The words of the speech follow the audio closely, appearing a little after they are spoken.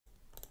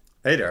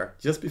Hey there.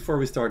 Just before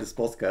we start this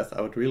podcast,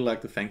 I would really like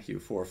to thank you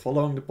for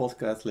following the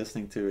podcast,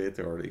 listening to it,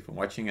 or even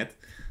watching it,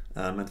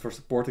 and for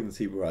supporting the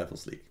CB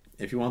Rivals League.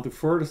 If you want to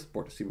further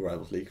support the CB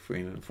Rivals League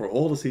for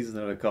all the seasons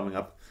that are coming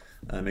up,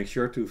 make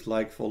sure to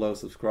like, follow,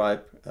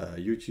 subscribe,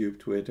 YouTube,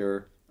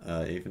 Twitter,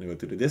 even go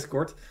to the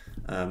Discord.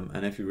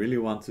 And if you really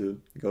want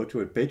to, go to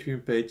our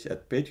Patreon page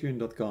at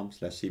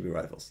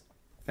patreon.com/CBRivals.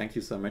 Thank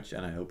you so much,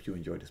 and I hope you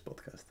enjoy this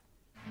podcast.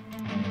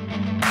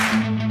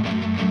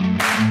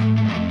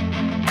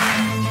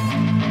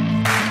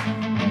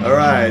 All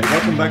right,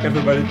 welcome back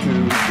everybody to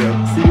the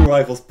CB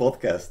Rivals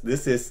podcast.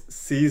 This is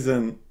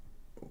season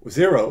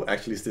 0,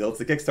 actually still. It's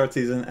the Kickstart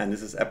season, and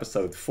this is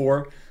episode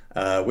 4.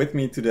 With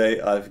me today,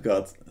 I've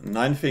got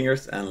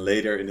 9fingers, and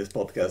later in this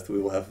podcast, we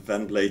will have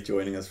VanBlade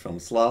joining us from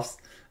Slavs.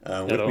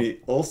 With me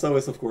also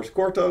is, of course,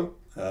 Korto,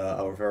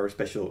 our very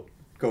special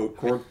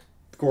Korto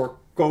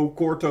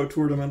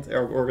tournament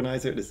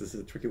organizer. This is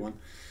a tricky one.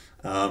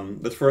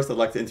 But first, I'd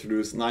like to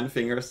introduce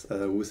 9fingers,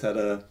 who's had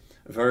a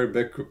very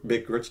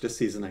big grudge this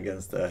season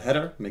against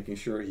Heather, making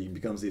sure he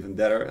becomes even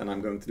better, and I'm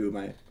going to do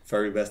my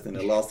very best in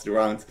the last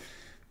round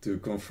to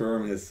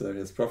confirm his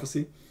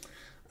prophecy.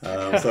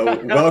 So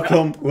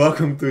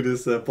welcome to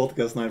this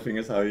podcast,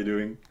 9fingers. How are you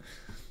doing?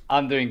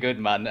 I'm doing good,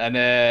 man. And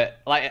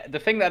like the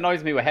thing that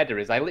annoys me with Header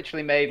is I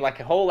literally made like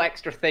a whole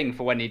extra thing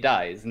for when he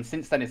dies, and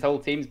since then his whole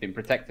team's been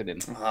protecting him.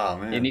 Oh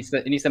man, he needs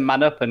to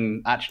man up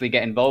and actually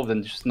get involved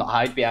and just not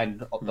hide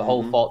behind the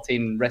whole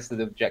 14 rest of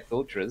the Object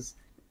Ultras.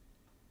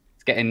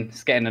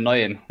 It's getting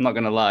annoying. I'm not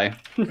gonna lie.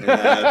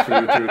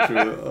 Yeah,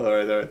 true. All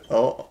right.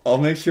 I'll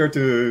make sure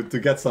to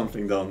get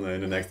something done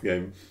in the next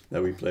game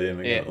that we play him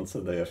again on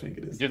Sunday. I think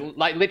it is. Just,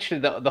 like literally,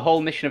 the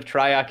whole mission of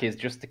Triarchy is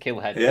just to kill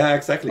Header. Yeah,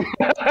 exactly.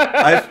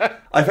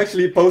 I've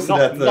actually posted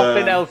that.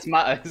 Nothing else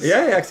matters.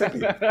 Yeah,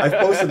 exactly. I've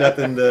posted that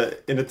in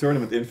the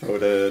tournament info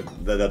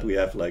that we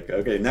have. Like,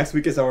 okay, next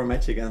week is our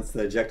match against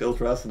the Jacked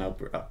Ultras, and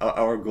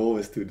our goal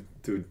is to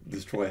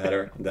destroy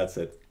Header, and that's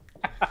it.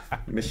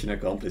 Mission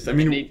accomplished. I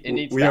mean,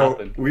 we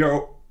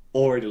are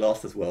already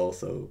lost as well,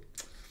 so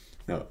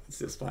no, it's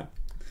just fine.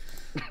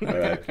 All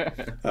right.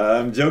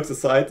 Jokes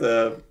aside,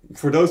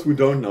 for those who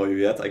don't know you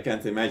yet, I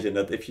can't imagine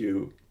that if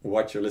you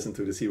watch or listen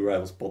to the CB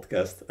Rivals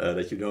podcast,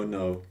 that you don't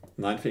know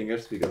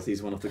 9fingers, because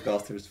he's one of the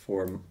casters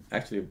for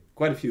actually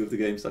quite a few of the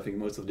games. I think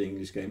most of the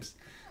English games.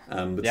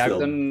 But yeah,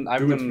 still, I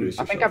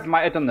think I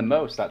might have done the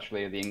most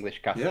actually of the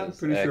English casters. Yeah,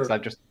 pretty sure. 'Cause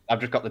I've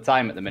just got the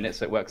time at the minute,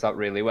 so it works out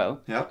really well.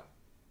 Yeah.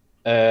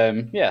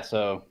 Yeah,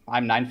 so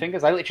I'm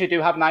 9fingers. I literally do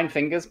have 9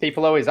 fingers.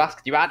 People always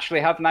ask, do you actually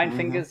have 9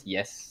 fingers?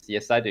 Yes,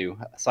 I do.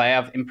 So I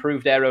have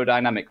improved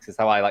aerodynamics, is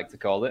how I like to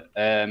call it.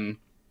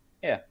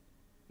 Yeah,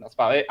 that's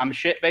about it. I'm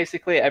shit,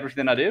 basically, at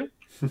everything I do.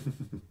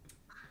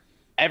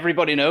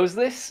 Everybody knows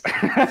this.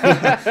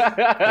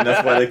 And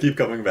that's why they keep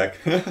coming back.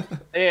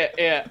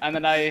 Yeah, and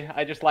then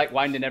I just like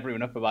winding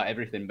everyone up about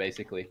everything,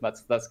 basically.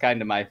 That's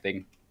kind of my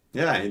thing.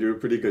 Yeah, you do a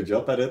pretty good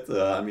job at it.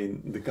 I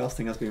mean, the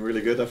casting has been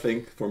really good, I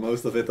think, for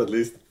most of it at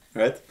least.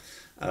 Right?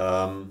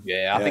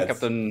 Yeah, I think I've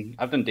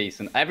done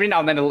decent. Every now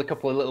and then a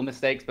couple of little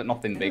mistakes, but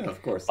nothing big.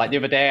 Of course. Like the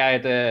other day,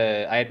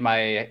 I had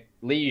my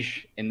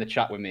liege in the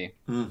chat with me,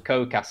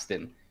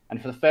 co-casting,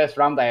 and for the first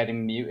round I had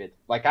him muted.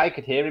 Like I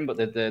could hear him, but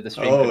the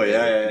stream. Oh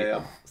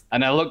yeah.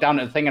 And I looked down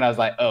at the thing and I was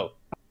like, oh.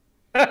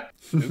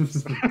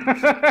 Oops.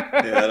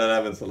 Yeah, that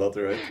happens a lot,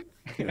 right?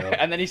 You know.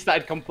 And then he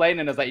started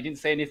complaining. I was like, you didn't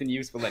say anything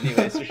useful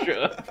anyway, so shut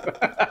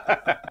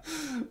up.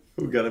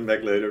 We'll get him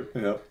back later.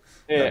 Yeah.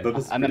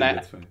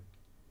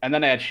 And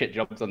then I had shit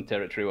jobs on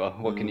territory. Well,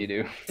 what can you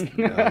do?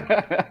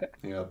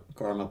 Yeah,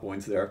 karma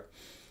points there.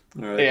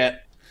 All right.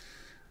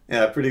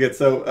 Yeah, pretty good.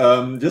 So,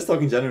 just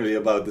talking generally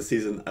about the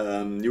season,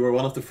 you were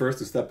one of the first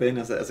to step in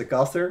as a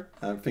caster.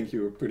 I think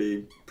you were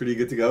pretty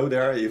good to go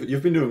there.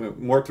 You've been doing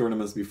more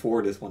tournaments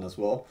before this one as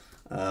well.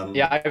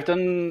 Yeah,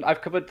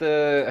 I've covered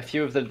a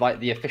few of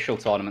the official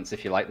tournaments,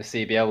 if you like, the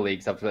CBL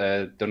leagues. I've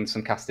done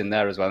some casting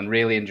there as well, and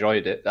really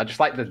enjoyed it. I just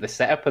like the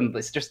setup, and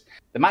it's just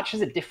the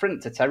matches are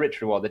different to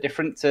territory war. They're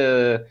different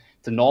to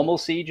normal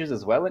sieges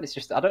as well, and it's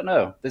just I don't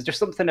know. There's just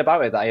something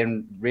about it that I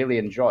really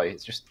enjoy.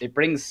 It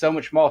brings so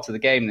much more to the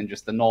game than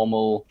just the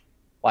normal,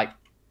 like,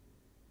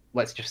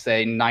 let's just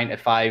say 9 to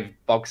 5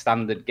 bog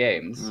standard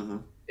games.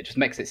 It just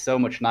makes it so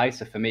much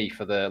nicer for me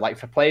for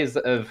players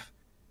that have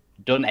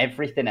done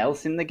everything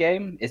else in the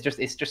game. It's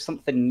just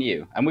something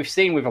new, and we've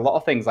seen with a lot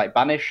of things like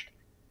Banished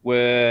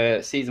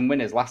were season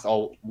winners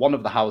one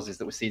of the houses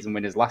that were season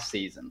winners last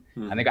season,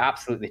 and they got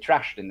absolutely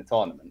trashed in the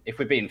tournament. If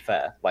we're being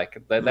fair,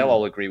 like they'll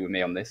all agree with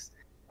me on this,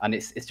 and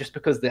it's just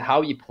because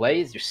how you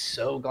play is just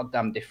so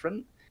goddamn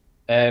different,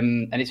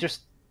 and it's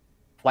just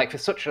like for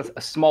such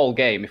a small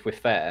game. If we're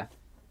fair,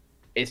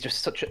 it's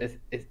just such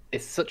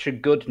a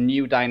good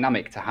new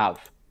dynamic to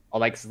have,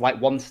 or it's like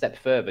one step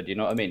further. Do you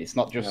know what I mean? It's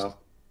not just. Yeah.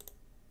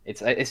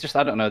 It's just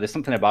I don't know. There's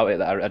something about it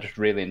that I just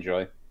really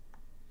enjoy.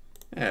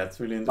 Yeah, it's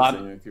really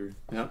interesting.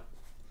 Yeah.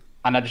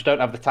 And I just don't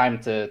have the time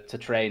to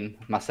train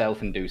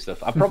myself and do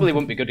stuff. I probably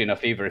wouldn't be good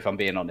enough either, if I'm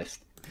being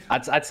honest.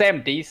 I'd say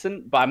I'm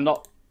decent, but I'm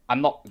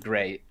not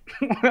great.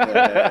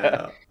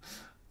 Yeah.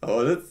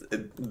 Oh,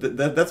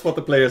 that's what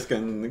the players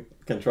can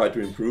try to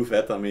improve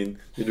at. I mean,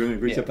 you're doing a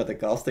great job at the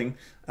casting.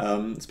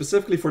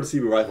 Specifically for the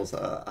CB rifles,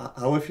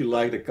 how have you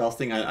liked the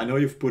casting? I know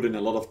you've put in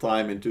a lot of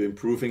time into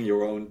improving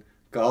your own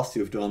cast.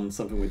 You've done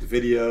something with the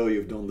video.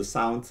 You've done the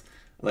sound,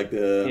 like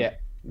the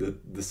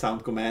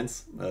sound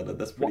commands.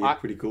 That's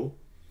pretty cool.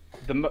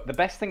 The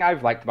best thing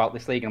I've liked about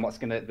this league and what's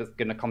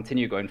gonna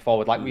continue going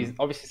forward, like we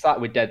obviously started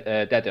with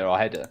Deader or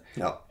Header.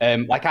 Yeah.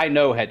 Like I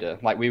know Header,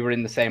 like we were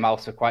in the same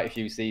house for quite a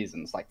few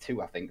seasons, like two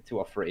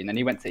or three, and then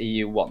he went to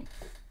EU1,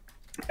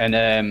 and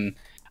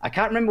I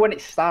can't remember when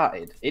it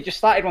started. It just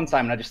started one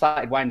time, and I just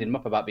started winding him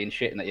up about being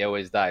shit and that he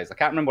always dies. I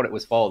can't remember what it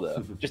was for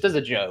though, just as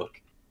a joke.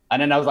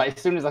 And then I was like,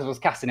 as soon as I was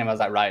casting him, I was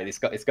like, right, it's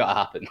got to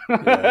happen.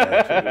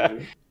 Yeah,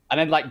 and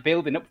then like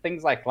building up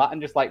things like that,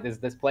 and just like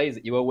there's plays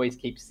that you always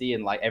keep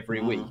seeing like every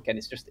week, and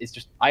it's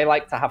just I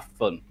like to have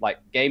fun. Like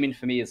gaming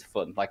for me is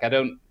fun. Like I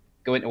don't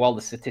go into all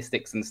the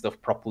statistics and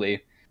stuff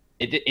properly.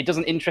 It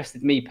doesn't interest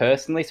me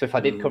personally. So if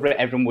I did cover it,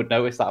 everyone would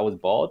notice that I was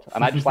bored,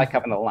 and I just like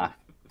having a laugh.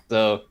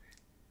 So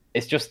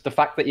it's just the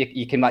fact that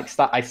you can like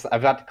start.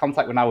 I've had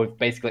contact now with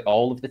basically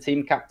all of the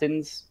team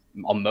captains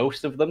on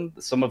most of them.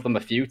 Some of them a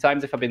few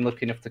times if I've been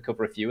lucky enough to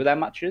cover a few of their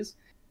matches.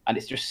 And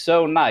it's just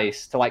so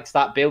nice to like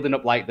start building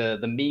up like the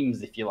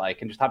memes, if you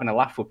like, and just having a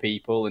laugh with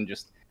people. And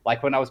just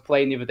like when I was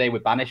playing the other day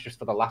with Banish just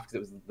for the laugh,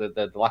 because it was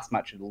the last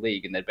match of the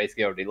league and they'd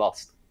basically already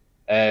lost.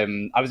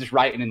 I was just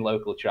writing in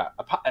local chat.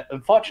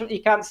 Unfortunately,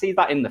 you can't see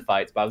that in the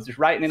fights, but I was just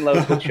writing in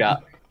local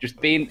chat,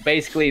 just being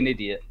basically an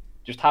idiot,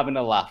 just having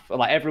a laugh.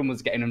 Like everyone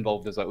was getting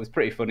involved as well. It was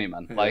pretty funny,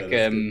 man. Like,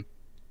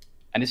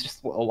 and it's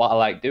just what I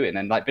like doing,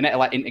 and like being able to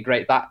like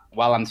integrate that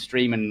while I'm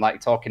streaming,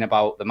 like talking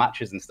about the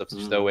matches and stuff.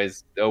 Is just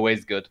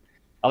always good.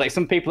 Like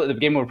some people at the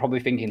beginning were probably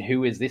thinking,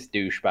 "Who is this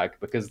douchebag?"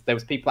 Because there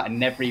was people that I'd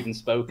never even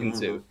spoken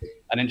to,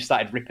 and then just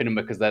started ripping them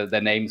because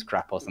their name's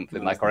crap or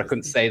something, or I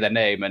couldn't say their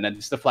name, and then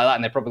stuff like that.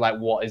 And they're probably like,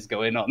 "What is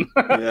going on?"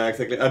 Yeah,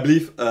 exactly. I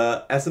believe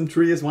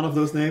SM3 is one of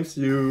those names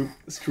you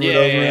screwed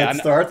over at the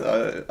start.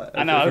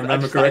 I know. I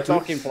just started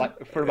talking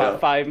for about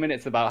 5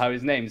 minutes about how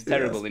his name's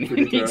terrible and he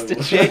needs to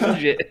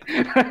change it.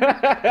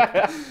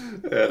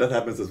 Yeah, that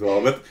happens as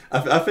well. But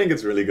I think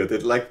it's really good.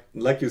 It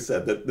like you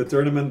said, that the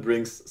tournament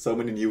brings so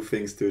many new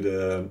things to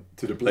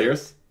the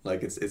players.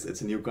 Like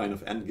it's a new kind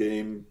of end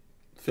game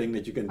thing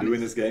that you can do in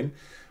this game.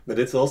 But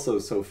it's also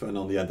so fun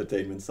on the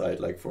entertainment side.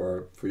 Like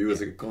for you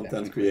as a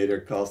content creator,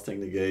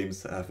 casting the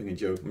games, having a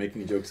joke,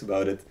 making jokes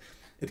about it.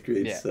 It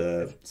creates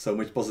so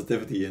much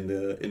positivity in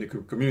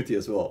the community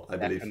as well, I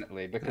believe.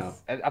 Definitely,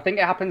 because I think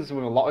it happens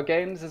with a lot of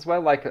games as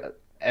well. Like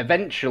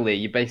eventually,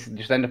 you basically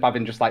just end up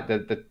having just like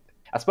the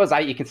I suppose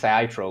you can say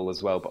I troll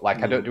as well, but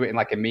like I don't do it in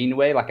like a mean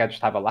way. Like I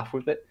just have a laugh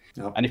with it.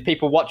 And if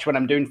people watch when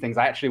I'm doing things,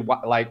 I actually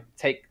like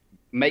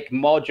make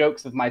more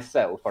jokes of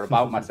myself or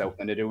about myself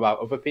than I do about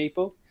other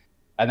people.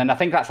 And then I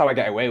think that's how I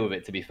get away with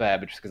it, to be fair,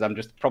 but just because I'm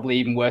just probably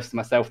even worse to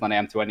myself than I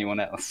am to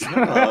anyone else.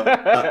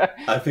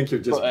 I think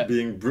you're just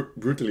being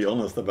brutally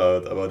honest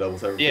about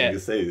almost everything you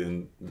say,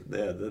 and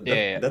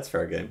that's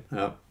fair game.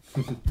 Yeah.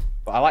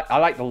 But I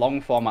like the long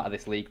format of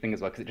this league thing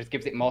as well, because it just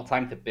gives it more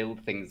time to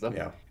build things up.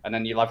 Yeah. And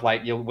then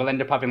we'll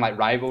end up having like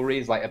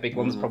rivalries, like a big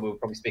one's we'll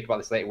probably speak about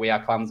this later. We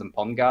Are Clans and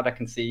Pond Guard, I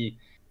can see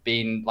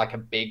being like a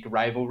big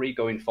rivalry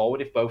going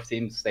forward if both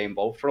teams stay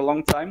involved for a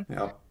long time.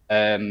 Yeah.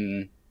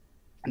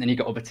 And then you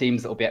got other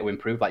teams that will be able to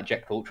improve, like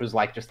Jet Cultures,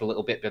 like just a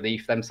little bit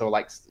beneath them. So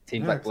like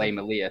teams like Blame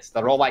Elias,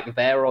 they're all like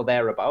there or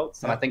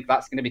thereabouts. And I think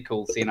that's going to be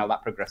cool, seeing how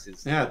that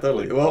progresses. Yeah,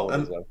 totally. Well,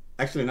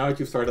 actually, now that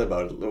you've started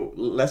about it,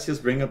 let's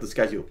just bring up the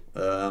schedule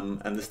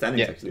and the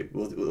standings. Actually,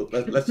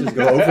 let's just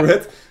go over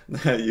it.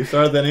 You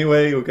started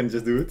anyway. You can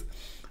just do it.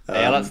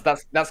 Yeah,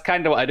 that's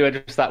kind of what I do. I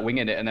just start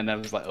winging it, and then I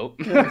was like, oh.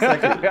 Yeah,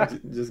 exactly.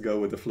 Just go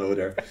with the flow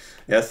there.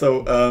 Yeah.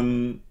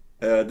 So.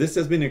 This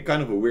has been a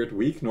kind of a weird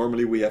week.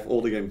 Normally we have all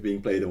the games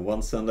being played on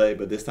one Sunday,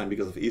 but this time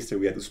because of Easter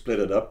we had to split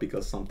it up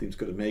because some teams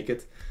couldn't make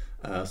it.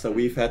 So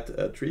we've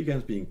had 3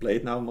 games being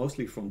played now,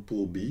 mostly from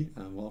Pool B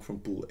and one from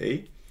Pool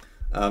A.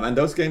 And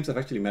those games have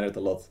actually mattered a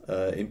lot.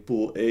 In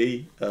Pool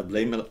A,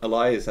 Blame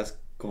Elias has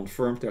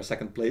confirmed their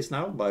second place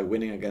now by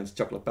winning against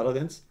Chocolate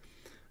Paladins,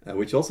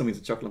 which also means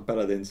the Chocolate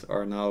Paladins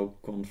are now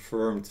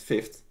confirmed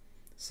 5th.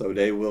 So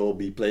they will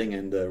be playing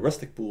in the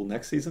Rustic Pool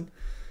next season.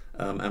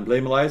 And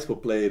Blame Elias will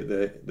play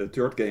the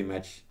third game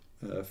match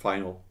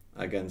final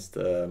against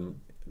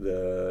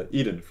the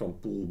Eden from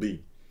Pool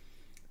B.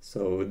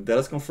 So that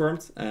is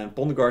confirmed, and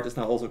Pond Guard is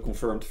now also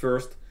confirmed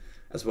first,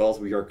 as well as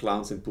We Are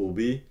Clowns in Pool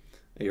B.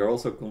 They are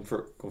also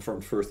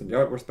confirmed first in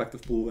their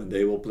respective pool, and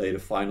they will play the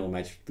final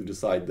match to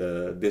decide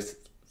this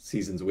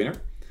season's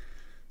winner.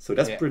 So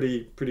that's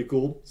pretty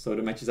cool. So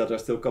the matches that are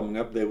still coming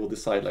up, they will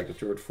decide like the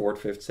 3rd, 4th,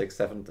 5th, 6th,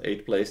 7th,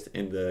 8th placed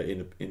in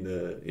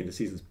the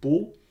season's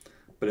pool.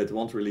 But it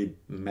won't really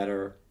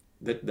matter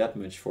that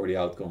much for the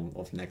outcome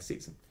of next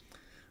season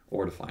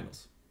or the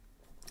finals.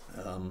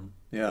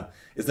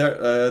 Is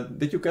there?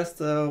 Did you cast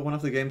one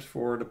of the games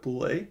for the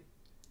Pool A?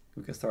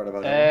 We can start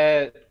about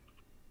that one.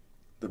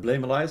 The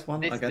Blame Elias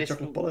one against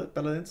Chocolate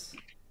Paladins.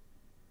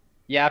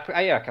 Yeah,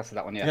 I casted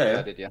that one. Yeah,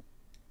 I did. Yeah.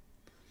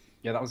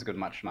 Yeah, that was a good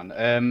match, man.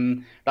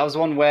 That was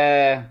one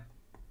where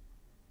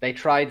they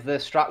tried the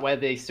strat where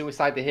they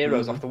suicide the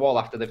heroes off the wall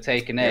after they've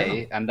taken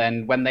A, and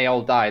then when they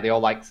all die, they all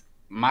like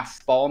mass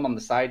spawn on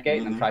the side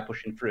gate and then try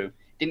pushing through.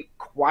 Didn't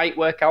quite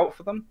work out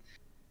for them.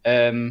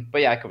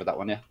 But yeah, I covered that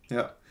one.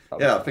 Yeah.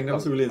 Yeah, I think that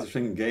was a really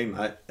interesting game.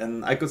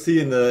 I could see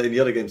in the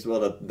other games as well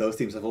that those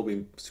teams have all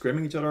been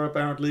scrimming each other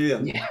apparently,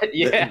 and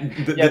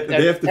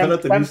they have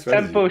developed a new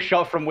strategy. Tempo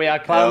shot from We Are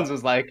Clowns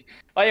was like,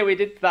 oh yeah, we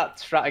did that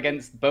strat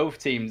against both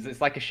teams.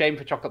 It's like a shame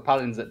for Chocolate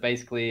Paladins that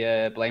basically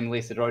Blame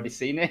Elise had already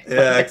seen it.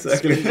 Yeah,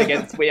 exactly.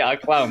 Against We Are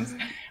Clowns,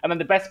 and then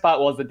the best part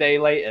was the day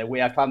later,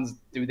 We Are Clowns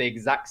do the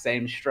exact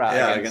same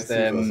strat against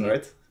Sivas,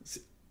 right?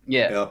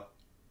 Yeah.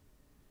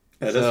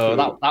 So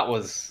that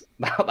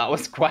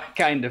was quite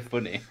kind of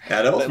funny.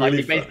 Yeah, that was really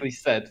he basically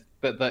said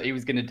that he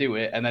was going to do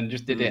it and then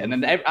just did it. And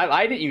then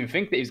I didn't even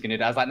think that he was going to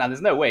do it. I was like, no,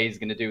 there's no way he's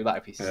going to do that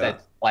if he said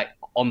like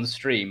on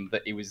stream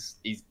that he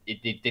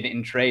did it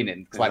in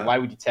training. Because like, why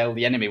would you tell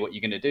the enemy what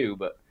you're going to do?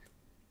 But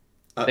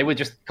they were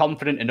just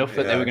confident enough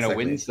that they were going to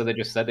win, so they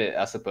just said it,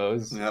 I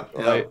suppose.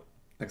 Yeah.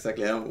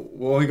 Exactly. And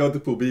when we go to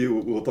Pool B,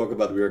 we'll talk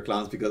about We Are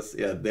Clowns because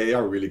they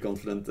are really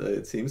confident.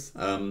 It seems.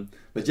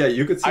 But yeah,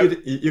 you could see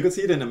it. You could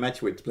see it in a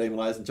match with Blame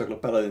Elias and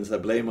Chocolate Paladins.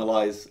 That Blame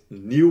Elias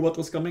knew what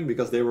was coming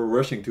because they were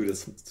rushing to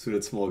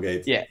that small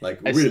gate. Yeah, like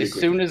really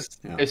quickly.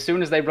 As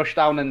soon as they rushed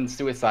down and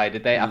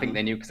suicided, I think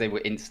they knew because they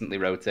were instantly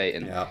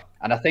rotating. Yeah.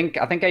 And I think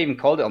I even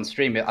called it on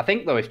stream. I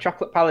think though, if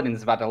Chocolate Paladins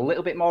have had a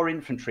little bit more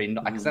infantry,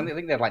 I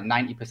think they had like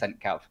 90%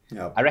 cav.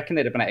 Yeah. I reckon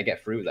they'd have been able to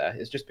get through there.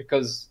 It's just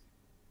because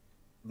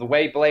the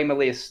way Blame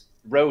Elias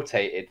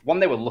rotated,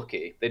 one, they were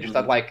lucky. They just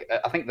had like,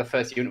 I think the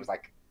first unit was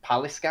like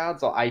Palace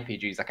Guards or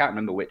IPGs. I can't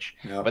remember which.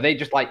 Yeah. But they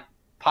just like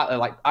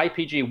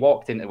IPG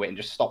walked into it and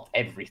just stopped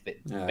everything.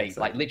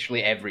 Like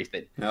literally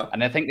everything. Yeah.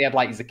 And I think they had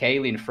like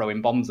Zakalian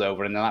throwing bombs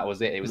over and then that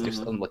was it. It was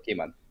just unlucky,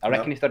 man. I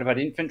reckon if they'd have had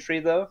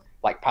infantry though,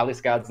 like Palace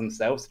Guards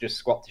themselves, just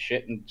squat to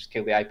shit and just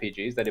kill the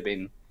IPGs, they'd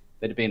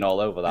have been all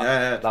over that.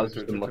 Yeah, that was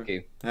just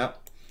unlucky. Yeah.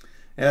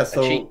 Yeah,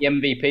 so a cheeky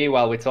MVP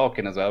while we're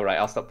talking as well, right?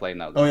 I'll stop playing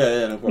now. Oh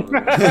yeah, no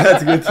problem.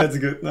 That's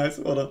good. Nice,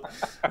 well done.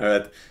 All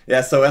right. Yeah,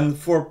 so and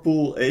for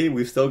Pool A,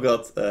 we've still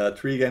got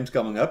 3 games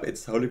coming up.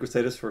 It's Holy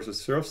Crusaders versus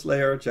Surf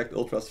Slayer, Jacked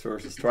Ultras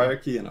versus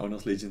Triarchy, and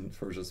Onos Legion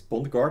versus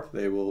Bond Guard.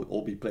 They will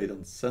all be played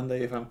on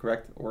Sunday, if I'm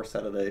correct, or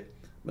Saturday,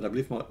 but I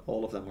believe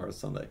all of them are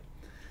Sunday.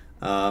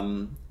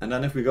 And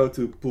then if we go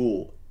to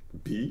Pool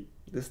B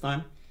this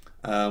time,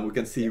 we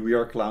can see We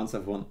Are Clowns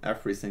have won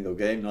every single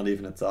game, not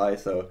even a tie.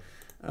 So.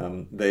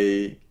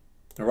 They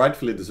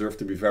rightfully deserve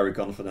to be very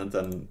confident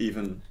and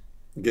even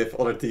give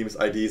other teams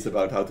ideas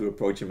about how to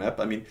approach a map.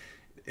 I mean,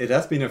 it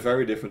has been a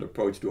very different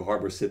approach to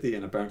Harbor City,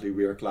 and apparently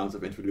We Are Clowns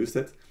have introduced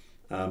it.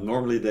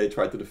 Normally they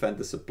try to defend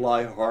the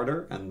supply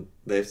harder, and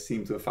they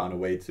seem to have found a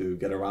way to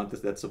get around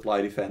that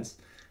supply defense.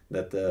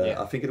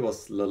 I think it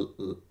was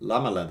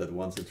Lamaland that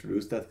once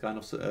introduced that kind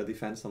of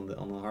defense on the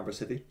Harbor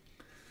City.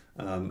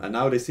 And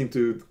now they seem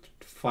to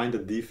find a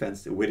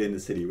defense within the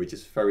city, which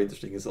is very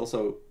interesting. It's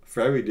also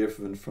very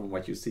different from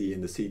what you see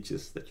in the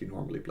sieges that you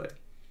normally play.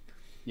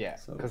 Yeah,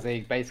 because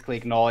they basically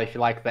ignore, if you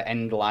like, the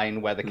end line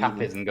where the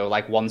cap is and go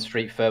like one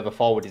street further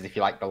forward is, if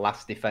you like, the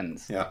last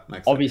defense. Yeah,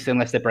 obviously,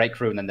 unless they break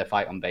through and then they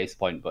fight on base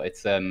point. But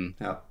it's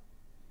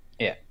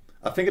yeah.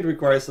 I think it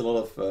requires a lot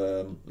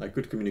of like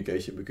good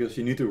communication because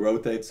you need to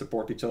rotate,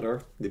 support each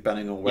other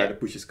depending on where the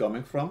push is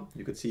coming from.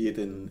 You could see it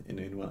in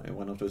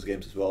one of those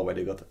games as well, where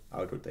they got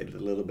out rotated a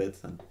little bit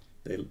and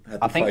they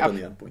had to fight on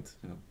the end point.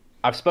 Yeah.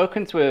 I've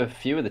spoken to a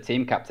few of the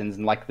team captains,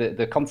 and like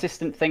the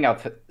consistent thing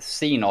I've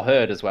seen or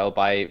heard as well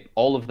by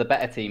all of the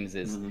better teams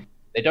is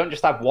they don't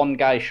just have one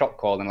guy shot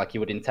calling like you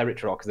would in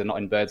Territory because they're not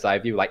in bird's eye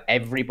view. Like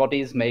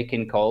everybody's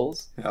making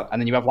calls, and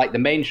then you have like the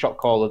main shot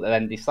caller that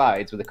then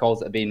decides with the calls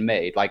that are being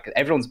made. Like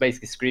everyone's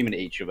basically screaming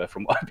at each other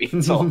from what I've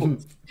been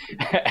told,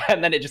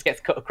 and then it just gets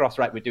cut across.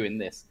 Right, we're doing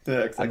this,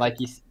 exactly. And like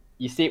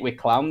you see it with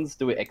Clowns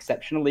do it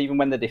exceptionally, even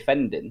when they're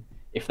defending.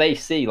 If they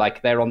see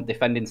like they're on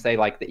defending, say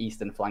like the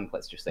eastern flank,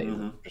 let's just say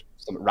just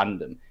something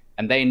random,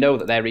 and they know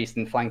that their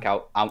eastern flank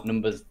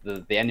outnumbers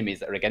the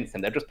enemies that are against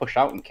them, they'll just push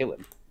out and kill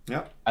them.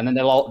 Yeah. And then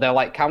they'll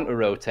like counter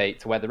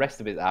rotate to where the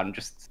rest of it are, and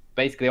just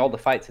basically all the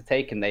fights are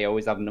taken. They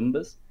always have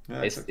numbers.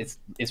 Yeah,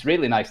 it's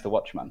really nice to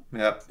watch, man.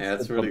 Yeah,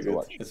 it's really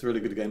good. It's really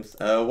good games.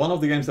 One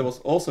of the games that was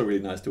also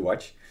really nice to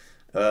watch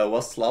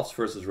was Slavs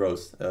versus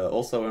Rose,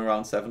 also in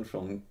round 7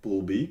 from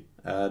Pool B.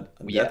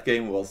 That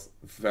game was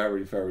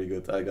very, very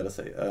good, I gotta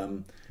say.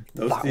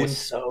 That was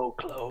so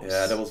close.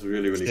 Yeah, that was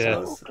really, really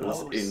close. It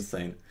was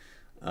insane.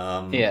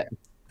 Have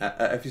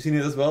you seen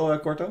it as well,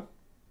 Corto?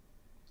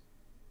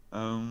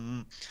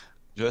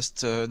 Just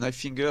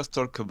 9fingers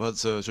talk about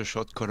the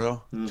short color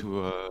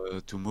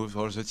to move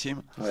all the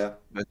team. Oh, yeah.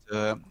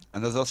 But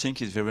another thing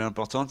is very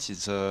important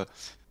is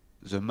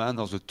the man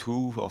or the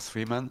 2 or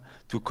 3 man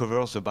to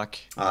cover the back.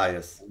 Ah,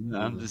 yes.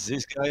 And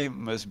this guy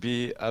must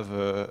have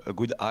a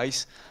good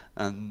eyes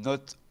and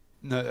not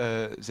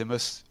they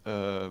must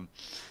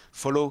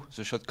follow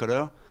the shot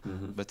caller,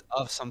 but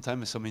have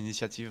sometimes some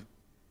initiative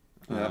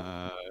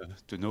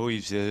to know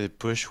if they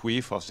push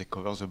with or they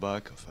cover the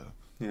back.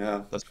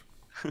 Yeah. That's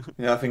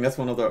Yeah, I think that's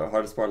one of the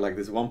hardest part. Like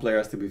this one player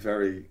has to be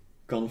very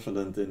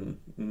confident in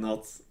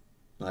not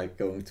like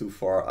going too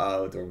far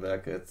out or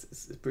back.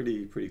 It's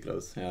pretty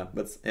close. Yeah,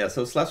 but yeah.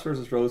 So Slash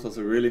versus Rose was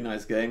a really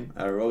nice game.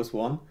 Rose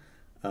won,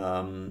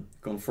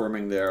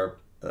 confirming their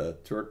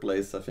third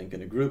place, I think, in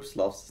the group.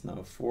 Slavs is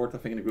now fourth, I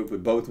think, in the group.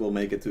 But both will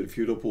make it to the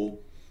feudal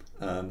pool.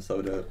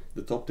 So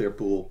the top tier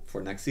pool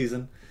for next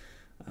season.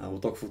 We'll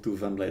talk to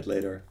VanBlade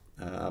later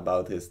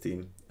about his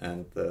team,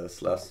 and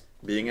Slavs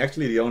being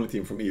actually the only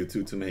team from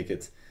EU2 to make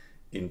it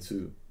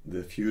into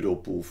the feudal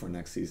pool for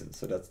next season.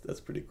 So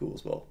that's pretty cool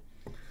as well.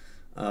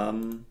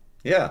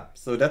 Yeah,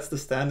 so that's the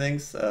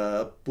standings.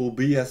 Pool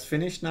B has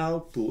finished now.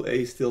 Pool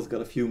A still's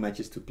got a few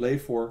matches to play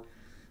for,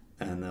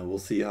 and we'll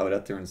see how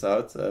that turns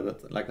out.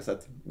 But like I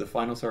said, the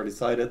finals are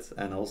decided,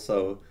 and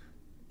also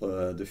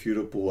the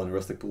feudal pool and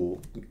rustic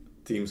pool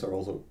teams are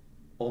also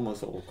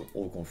almost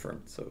all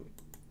confirmed. So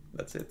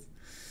that's it.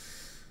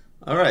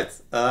 All right.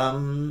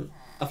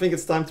 I think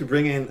it's time to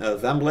bring in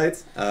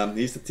VanBlade.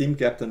 He's the team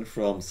captain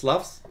from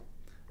Slavs,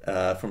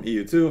 from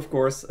EU2, of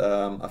course.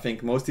 I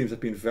think most teams have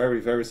been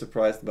very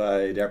surprised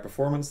by their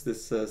performance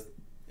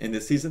in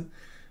this season.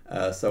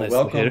 So nice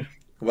welcome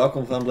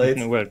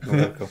VanBlade.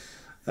 welcome.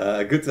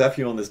 Good to have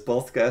you on this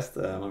podcast.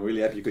 I'm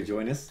really happy you could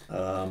join us.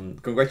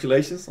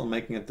 Congratulations on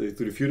making it to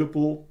the feudal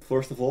pool.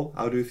 First of all,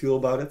 how do you feel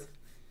about it?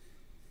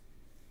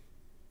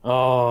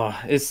 Oh,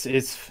 it's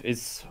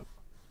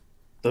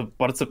to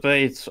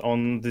participate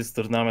on this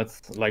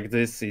tournament like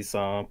this is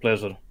a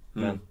pleasure,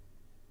 man.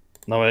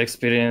 Now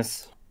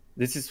experience.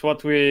 This is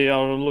what we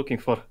are looking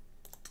for.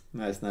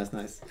 Nice.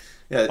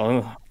 Yeah.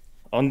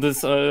 On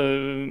this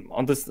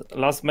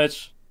last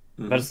match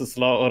versus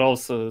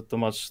Rose, too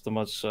much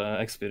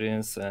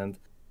experience and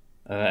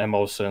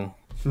emotion.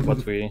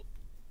 What we.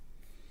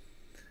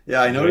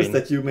 Yeah, I noticed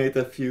that you made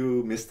a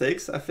few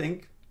mistakes, I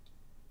think.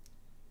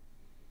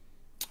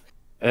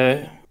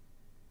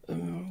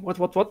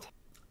 What?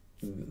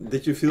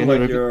 Did you feel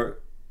like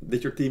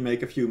did your team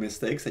make a few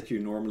mistakes that you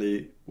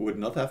normally would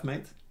not have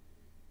made?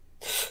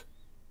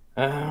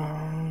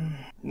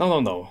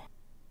 No.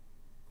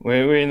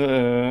 We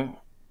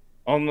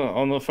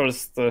on the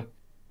first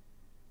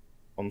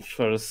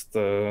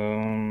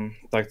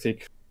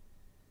tactic.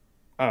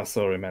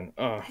 Sorry, man.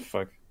 Oh,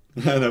 fuck.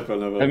 No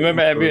problem.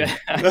 Maybe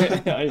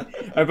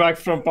I'm back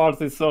from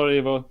party.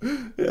 Sorry, but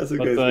yeah, it's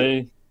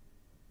okay.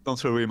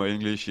 Don't worry, my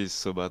English is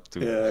so bad too.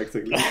 Yeah,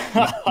 exactly.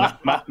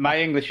 my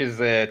English is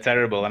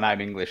terrible, and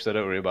I'm English, so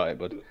don't worry about it.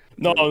 But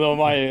no,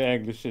 my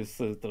English is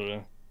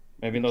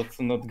maybe not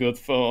good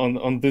for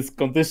on this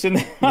condition.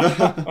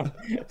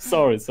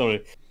 Sorry.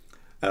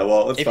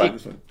 Well, it's fine.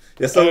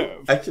 Yeah,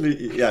 so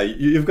actually, yeah,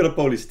 you've got a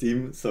Polish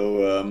team,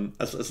 so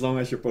as long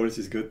as your Polish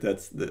is good,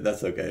 that's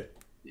okay.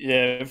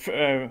 Yeah,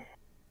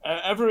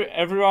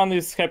 everyone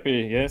is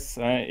happy. Yes,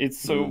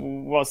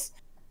 was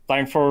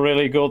time for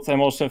really good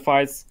emotion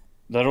fights.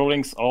 The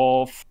rulings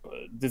of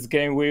this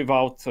game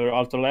without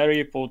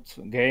artillery put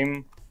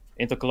game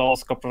into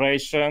close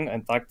cooperation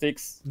and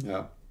tactics.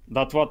 Yeah,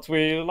 that's what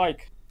we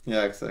like.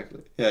 Yeah,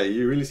 exactly. Yeah,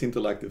 you really seem to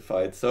like the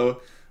fight.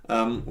 So,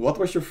 what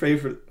was your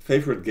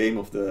favorite game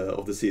of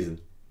the season?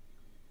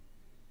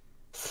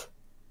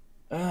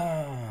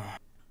 I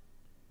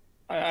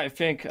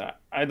think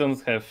I don't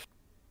have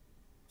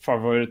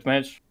favorite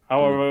match.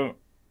 However,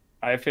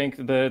 I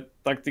think the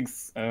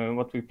tactics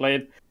what we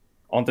played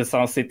on the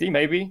Sun City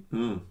maybe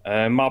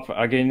map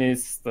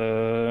against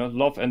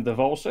Love and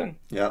Devotion.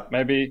 Yeah,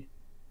 maybe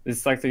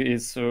this tactic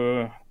is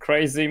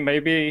crazy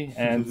maybe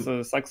and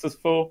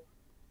successful.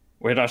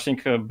 We're rushing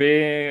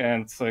B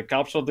and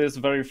capture this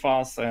very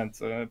fast and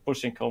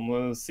pushing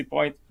on C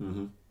point.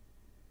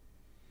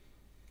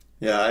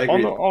 Yeah, I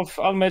agree. Of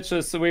all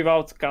matches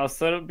without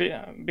caster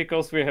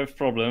because we have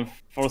problem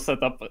for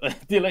setup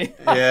delay.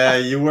 Yeah,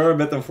 you were a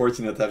bit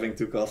unfortunate having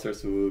two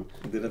casters who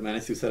didn't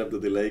manage to set up the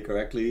delay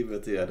correctly,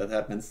 but yeah, that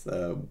happens.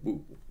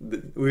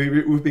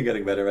 We've been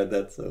getting better at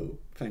that, so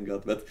thank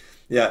God. But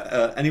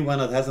yeah, anyone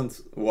that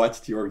hasn't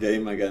watched your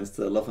game against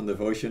Love and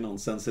Devotion on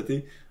Sun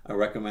City, I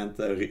recommend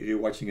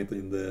rewatching it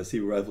in the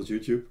CB Rivals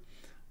YouTube.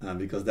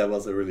 Because that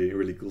was a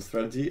really cool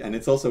strategy, and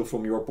it's also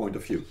from your point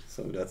of view,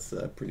 so that's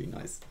pretty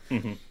nice.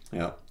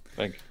 Yeah,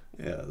 thank you.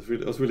 Yeah,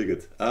 it was really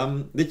good.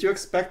 Did you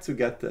expect to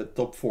get the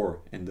top 4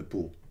 in the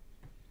pool?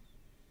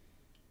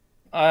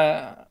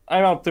 I'm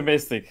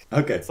optimistic.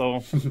 Okay.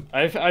 So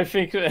I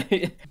think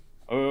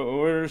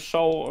our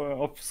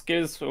show of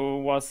skills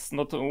was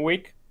not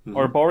weak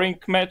or boring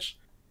match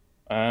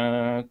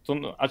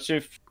to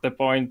achieve the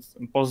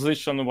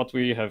position what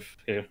we have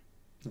here.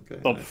 Okay.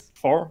 Top nice.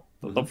 4.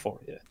 Top 4,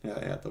 yeah.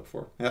 Yeah, top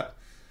 4.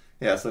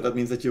 Yeah. So that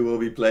means that you will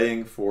be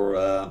playing for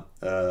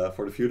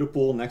the feudal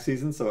pool next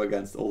season. So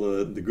against all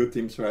the good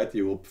teams, right?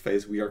 You will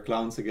face We Are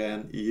Clowns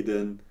again,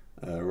 Eden,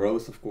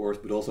 Rose, of course,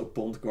 but also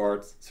Pond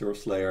Guard, Surf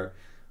Slayer,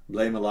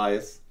 Blame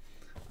Elias.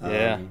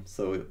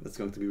 So it's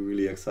going to be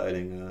really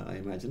exciting, I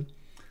imagine.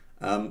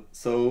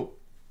 So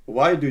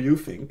why do you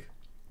think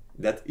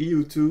that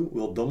EU2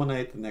 will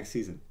dominate the next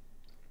season?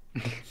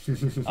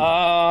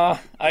 I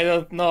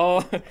don't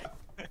know.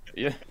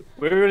 Yeah,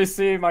 we will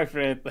see, my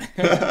friend.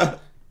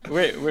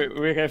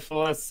 we have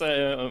less,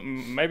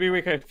 maybe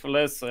we have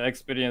less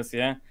experience,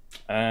 yeah,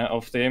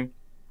 of team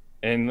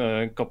in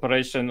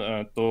cooperation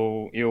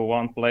to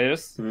EU1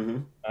 players.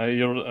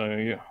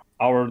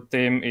 Our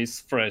team is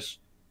fresh.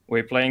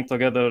 We're playing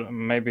together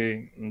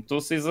maybe 2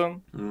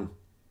 seasons,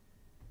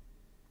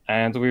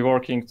 and we're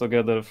working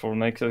together for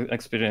next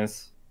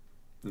experience.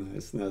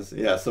 Nice, nice.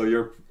 Yeah, so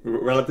you're a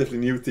relatively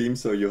new team,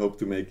 so you hope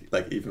to make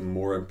like even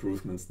more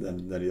improvements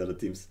than the other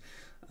teams.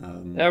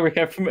 Yeah, we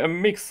have a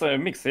mix,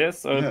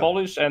 yes,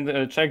 Polish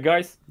and Czech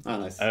guys.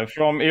 Nice.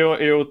 From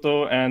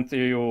EU2 and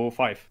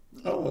EU5.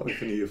 Oh,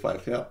 even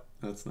EU5, yeah.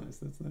 That's nice,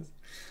 that's nice.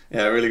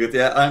 Yeah, really good.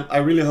 Yeah, I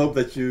really hope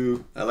that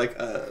you, I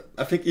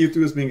think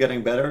EU2 has been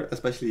getting better,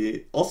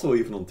 especially also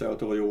even on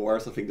territorial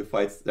wars. I think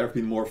there have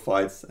been more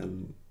fights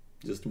and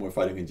just more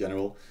fighting in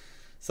general.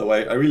 So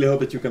I really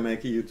hope that you can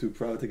make EU2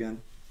 proud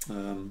again.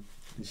 And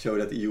show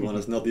that EU1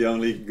 is not the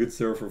only good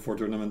server for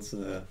tournaments.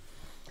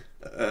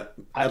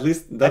 At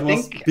least that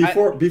was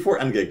before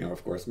Endgegner,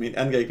 of course. I mean,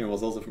 Endgegner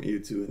was also from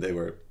EU2, and they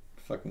were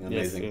fucking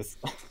amazing. Yes.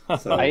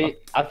 So, I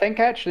think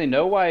I actually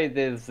know why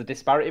there's a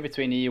disparity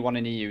between EU1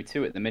 and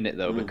EU2 at the minute,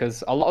 though,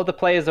 because a lot of the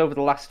players over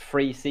the last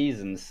 3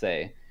 seasons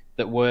say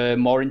that we're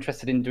more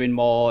interested in doing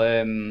more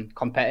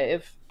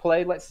competitive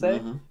play, let's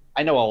say.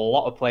 I know a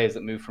lot of players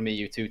that move from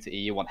EU2 to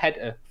EU1.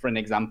 Header, for an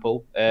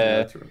example.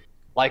 True.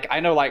 Like I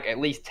know, like at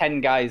least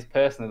 10 guys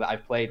personally that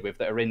I've played with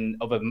that are in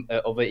other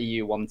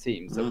EU1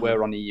 teams that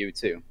were on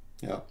EU2.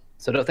 Yeah.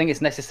 So I don't think it's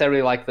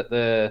necessarily like that.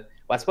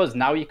 Well, I suppose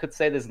now you could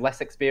say there's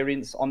less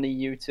experience on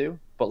EU2,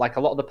 but like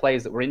a lot of the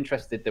players that were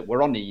interested that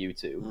were on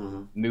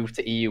EU2 moved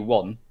to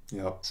EU1.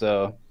 Yeah.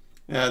 So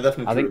yeah,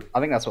 definitely. I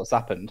think that's what's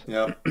happened.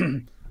 Yeah.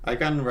 I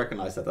can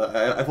recognize that.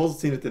 I've also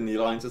seen it in the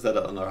alliances that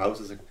on our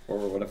houses or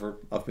whatever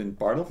I've been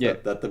part of. Yeah.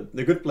 That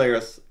the good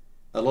players,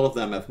 a lot of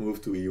them have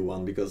moved to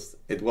EU1 because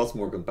it was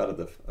more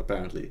competitive,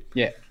 apparently.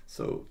 Yeah.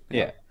 So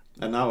yeah.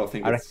 And now I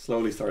think it's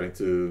slowly starting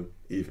to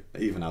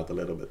even out a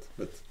little bit.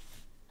 But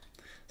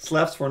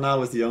Slavs for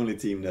now is the only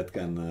team that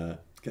can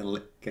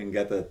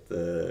get at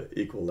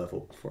equal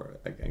level for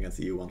against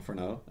EU1 for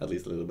now, at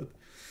least a little bit.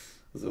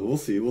 So we'll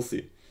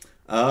see.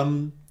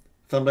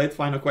 VanBlade,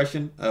 final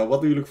question.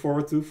 What do you look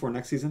forward to for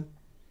next season?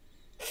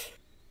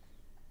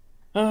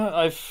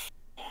 I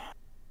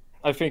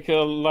think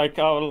like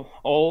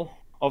all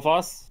of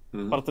us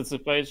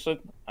participation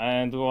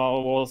and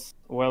was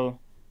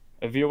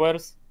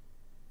viewers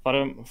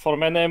for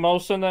many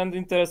emotion and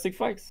interesting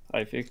fights,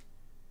 I think.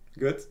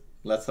 Good.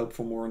 Let's hope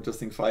for more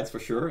interesting fights for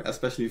sure,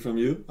 especially from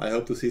you. I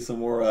hope to see some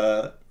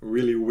more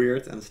really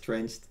weird and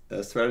strange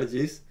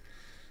strategies.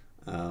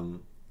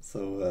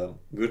 So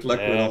good luck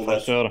with all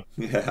that. Sure.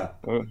 Yeah.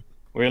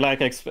 We like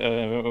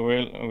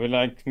we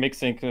like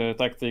mixing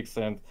tactics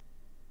and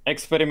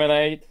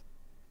experiment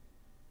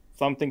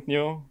something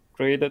new,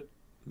 created.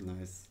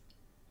 Nice.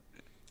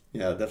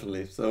 Yeah,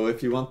 definitely. So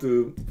if you want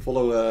to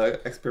follow an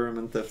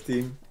experimental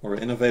team or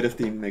innovative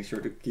team, make sure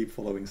to keep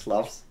following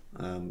Slavs.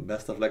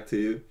 Best of luck to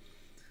you.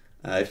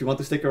 If you want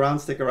to stick around,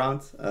 stick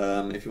around.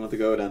 If you want to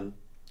go, then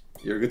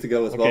you're good to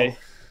go as well.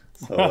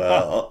 So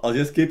I'll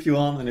just keep you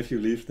on, and if you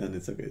leave, then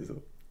it's okay.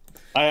 So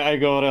I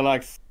go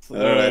relax. All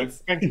right.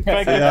 Thank you for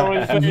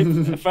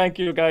it. Thank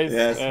you, guys.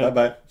 Yes,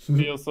 bye-bye.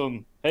 See you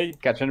soon. Hey.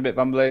 Catch you in a bit,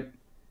 VanBlade.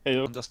 Hey.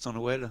 Understand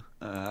well.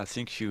 I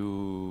think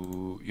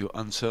you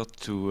answered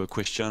to a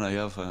question I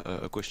have.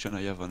 A question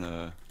I have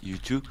on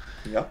EU2.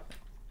 Yeah.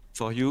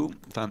 For you,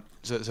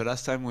 the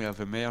last time we have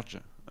a merge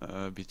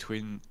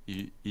between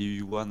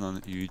EU1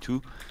 and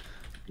EU2,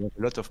 we have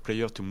a lot of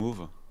players to move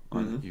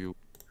on EU.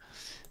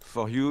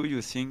 For you,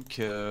 you think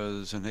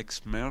the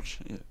next merge,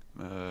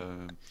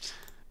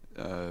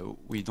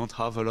 we don't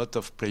have a lot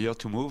of players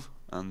to move,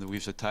 and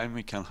with the time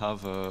we can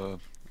have a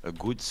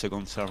good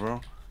second server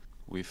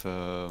with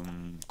a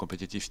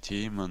competitive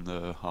team and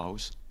a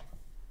house?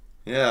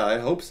 Yeah, I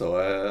hope so.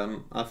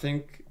 I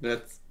think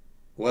that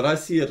what I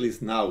see at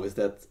least now is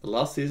that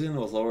last season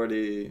was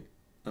already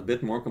a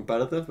bit more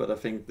competitive, but I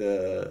think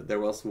there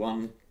was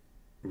one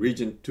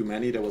region too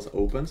many that was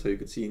open, so you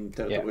could see in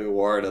Territorial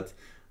War that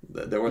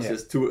there was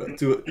just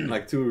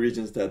two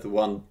regions that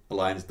one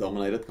alliance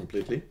dominated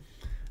completely,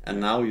 and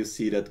now you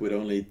see that with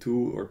only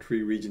 2 or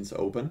 3 regions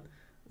open,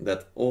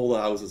 that all the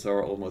houses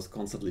are almost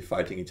constantly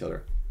fighting each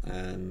other.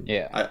 And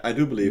I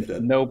do believe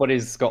that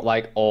nobody's got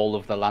like all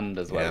of the land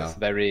as well. It's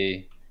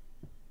very.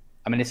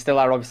 I mean, it still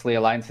are obviously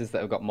alliances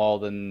that have got more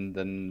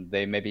than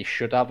they maybe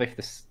should have if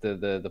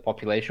the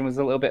population was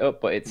a little bit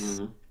up, but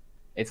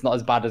it's not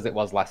as bad as it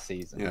was last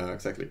season. Yeah,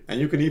 exactly.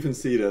 And you can even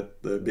see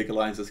that the big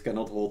alliances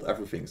cannot hold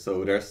everything.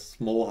 So there's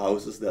small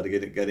houses that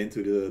get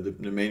into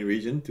the main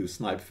region to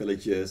snipe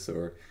villages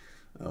or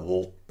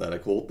hold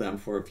them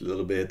for a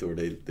little bit, or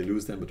they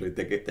lose them but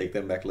they take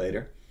them back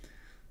later.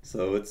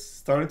 So it's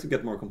starting to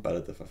get more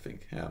competitive, I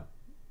think. Yeah.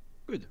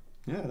 Good.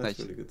 Yeah, that's nice.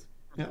 really good.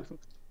 Yeah.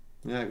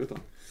 Yeah, good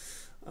one.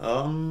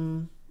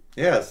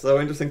 Yeah, so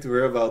interesting to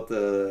hear about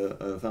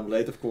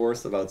VanBlade, of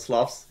course, about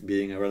Slavs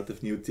being a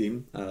relative new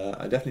team.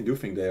 I definitely do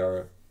think they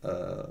are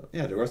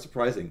yeah, they were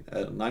surprising.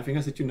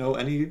 9fingers, did you know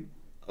any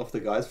of the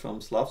guys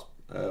from Slavs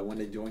when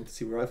they joined the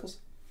CB Rifles?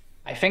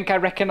 I think I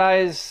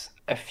recognize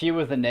a few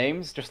of the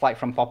names, just like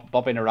from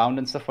bobbing around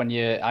and stuff when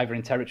you're either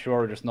in territory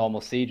or just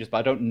normal sieges, but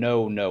I don't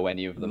know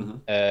any of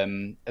them.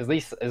 At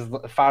least as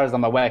far as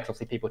I'm aware, because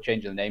obviously people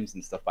change their names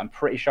and stuff, but I'm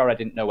pretty sure I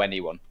didn't know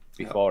anyone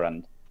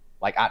beforehand.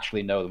 Like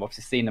actually know them.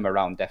 Obviously seen them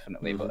around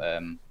definitely, but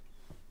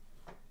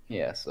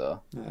yeah, so.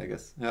 Yeah, I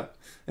guess. Yeah,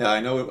 I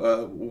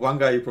know one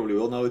guy you probably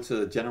will know. It's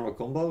General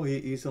Combo.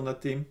 He's on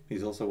that team.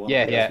 He's also one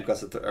of the guys who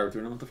got to our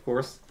tournament, of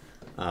course.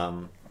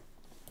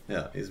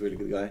 Yeah, he's a really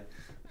good guy.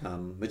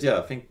 But yeah,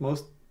 I think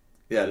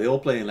they all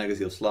play in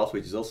Legacy of Slavs,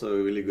 which is also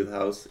a really good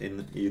house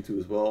in EU2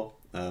 as well.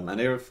 And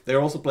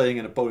they're also playing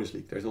in a Polish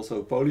league. There's also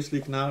a Polish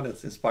league now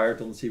that's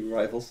inspired on the CB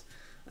Rifles,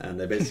 and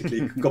they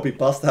basically copy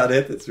pasta at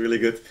it. It's really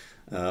good.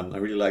 I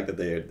really like that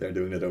they're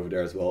doing it over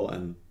there as well.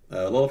 And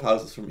a lot of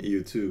houses from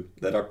EU2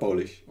 that are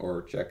Polish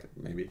or Czech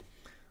maybe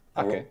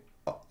are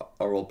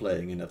all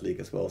playing in that league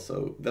as well.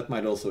 So that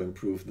might also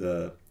improve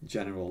the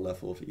general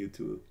level of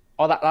EU2.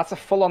 Oh, that's a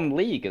full-on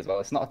league as well.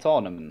 It's not a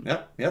tournament.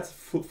 Yeah, it's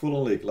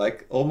full-on league,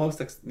 like almost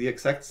the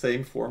exact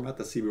same format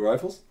as CB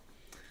Rifles.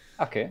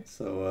 Okay.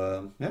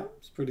 So yeah,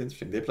 it's pretty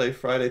interesting. They play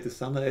Friday to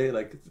Sunday.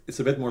 Like it's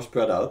a bit more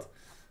spread out,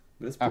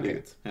 but it's pretty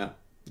good. Yeah,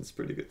 it's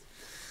pretty good.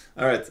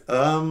 All right.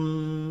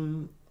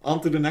 On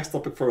to the next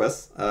topic for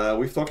us.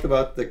 We've talked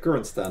about the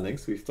current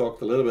standings. We've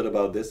talked a little bit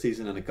about this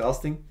season and the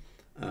casting.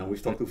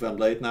 We've talked to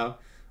VanBlade now.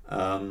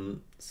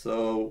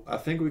 So I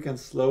think we can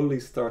slowly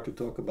start to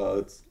talk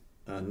about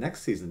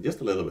next season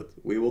just a little bit.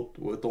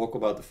 We'll talk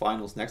about the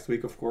finals next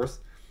week, of course.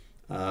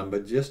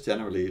 But just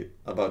generally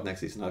about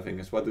next season, I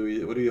think is what do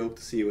you hope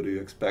to see? What do you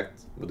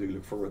expect? What do you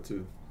look forward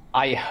to?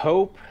 I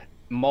hope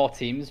more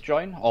teams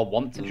join or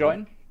want to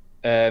join.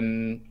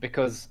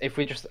 Because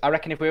I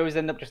reckon if we always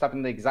end up just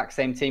having the exact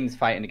same teams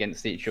fighting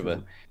against each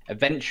other,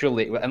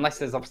 eventually, unless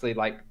there's obviously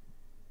like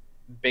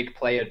big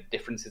player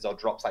differences or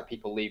drops, like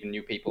people leave and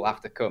new people have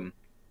to come,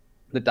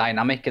 the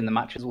dynamic in the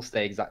matches will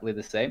stay exactly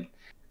the same.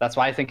 That's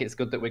why I think it's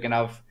good that we're going to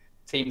have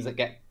teams that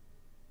get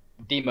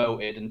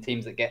demoted and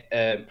teams that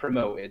get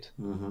promoted.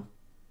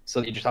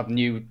 So you just have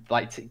new,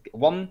 like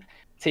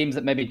teams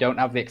that maybe don't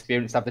have the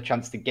experience have the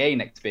chance to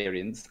gain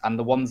experience, and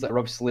the ones that are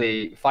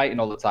obviously fighting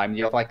all the time,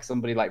 you have like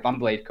somebody like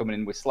VanBlade coming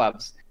in with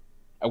Slavs,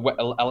 a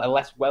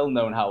less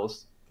well-known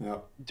house,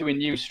 doing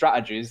new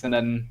strategies, and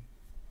then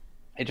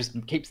it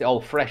just keeps it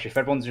all fresh. If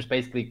everyone's just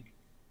basically,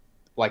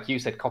 like you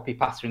said,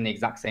 copy-pasting the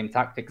exact same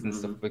tactics and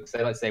stuff,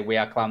 let's say We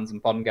Are Clans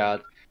and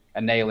Pongard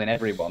are nailing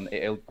everyone,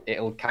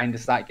 it'll kind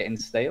of start getting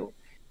stale.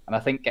 And I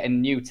think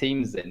getting new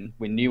teams in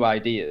with new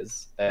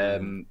ideas,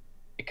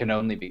 it can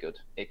only be good.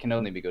 It can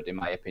only be good, in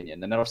my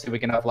opinion. And then obviously we're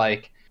going to have,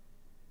 like,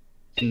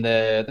 in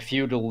the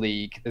feudal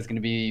league, there's going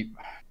to be,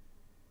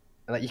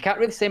 like, you can't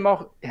really say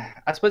more.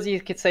 I suppose you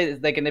could say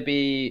that they're going to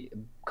be,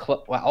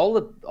 all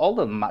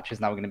the matches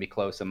now are going to be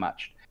closer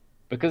matched.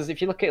 Because if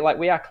you look at, like,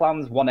 We Are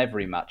Clans won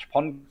every match.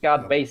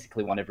 Pongard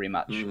basically won every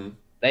match.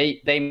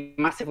 They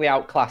massively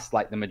outclassed,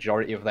 like, the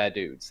majority of their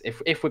dudes,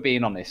 if we're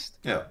being honest.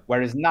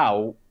 Whereas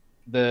now,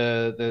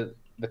 the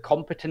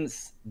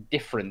competence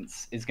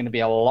difference is going to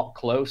be a lot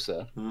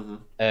closer.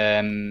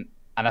 And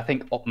I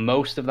think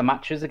most of the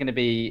matches are going to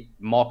be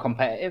more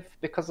competitive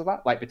because of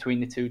that, like between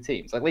the two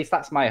teams. At least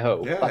that's my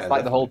hope. That's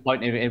like the whole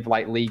point of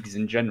like leagues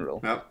in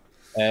general.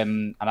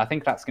 And I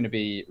think that's going to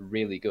be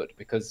really good,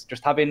 because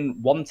just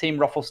having one team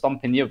ruffle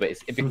stomping the other,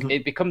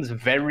 it becomes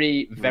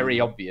very, very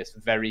obvious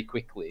very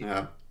quickly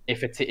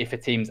if a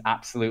team's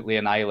absolutely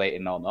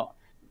annihilating or not.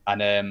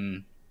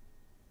 And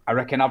I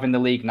reckon having the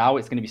league now,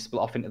 it's going to be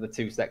split off into the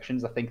two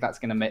sections. I think that's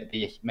going to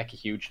make a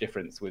huge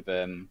difference with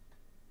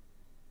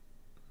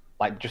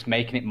like just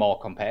making it more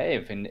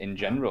competitive in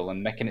general,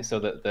 and making it so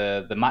that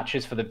the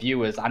matches for the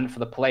viewers and for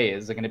the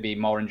players are going to be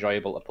more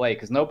enjoyable to play,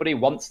 because nobody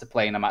wants to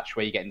play in a match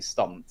where you're getting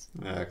stomped.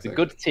 The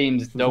good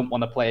teams don't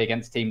want to play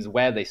against teams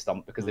where they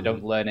stomp, because they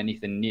don't learn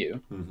anything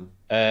new.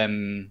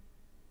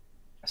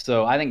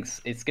 So I think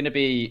it's going to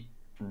be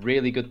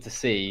really good to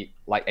see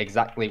like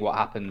exactly what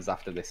happens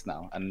after this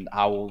now, and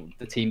how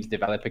the teams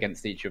develop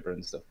against each other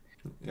and stuff.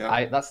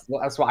 That's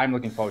what I'm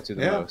looking forward to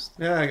the most.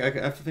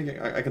 I think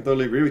I can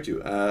totally agree with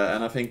you,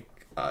 and I think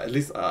at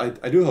least I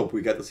do hope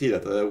we get to see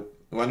that.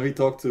 When we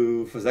talked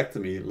to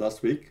Vasectomy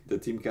last week, the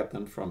team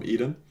captain from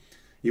Eden,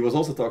 he was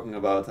also talking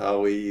about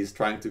how he's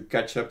trying to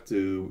catch up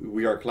to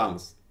We Are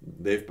Clowns.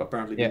 They've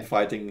apparently been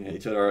fighting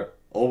each other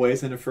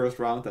always in the first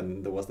round,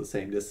 and there was the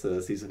same this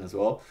season as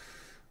well,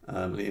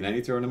 in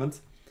any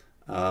tournament.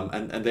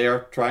 And they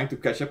are trying to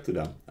catch up to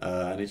them,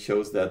 and it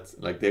shows that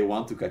like they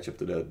want to catch up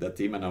to that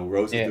team. And now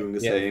Rose is doing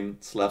the same,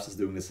 Slavs is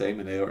doing the same,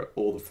 and they are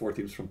all the 4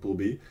 teams from Pool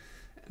B.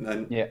 And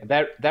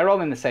then they're all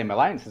in the same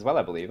alliance as well,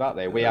 I believe, aren't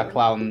they? We Are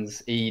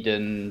Clowns,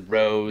 Eden,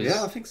 Rose.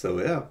 Yeah, I think so.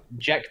 Yeah,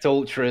 Jekt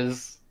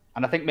Ultras,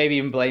 and I think maybe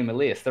even Blame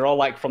Elias. They're all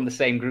like from the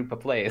same group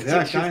of players.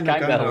 Yeah, kind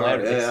of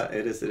hilarious. Yeah,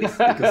 it is. You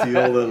can see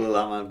all the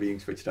llama being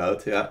switched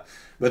out. Yeah,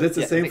 but it's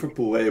the same for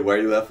Pool A, where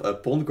you have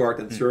Pondguard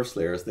and Surf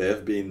Slayers. They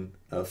have been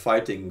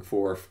fighting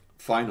for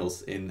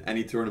finals in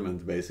any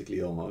tournament,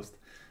 basically, almost.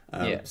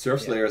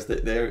 Surf yeah. Slayers,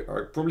 they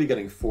are probably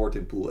getting fourth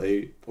in Pool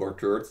A or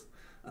third,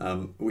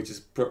 which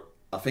is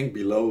I think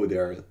below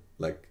their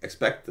like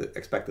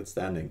expected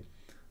standing.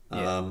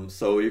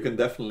 So you can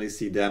definitely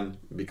see them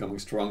becoming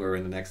stronger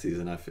in the next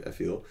season. I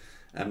feel,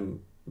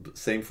 and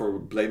same for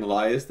Blame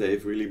Elias.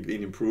 They've really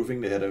been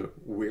improving. They had a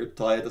weird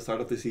tie at the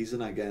start of the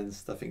season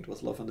against, I think it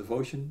was Love and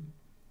Devotion,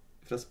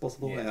 if that's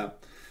possible. Yeah.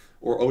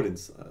 Or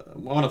Odin's,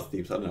 one of the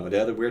teams. I don't know. They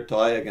had a weird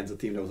tie against a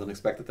team that was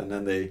unexpected, and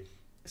then they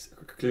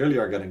clearly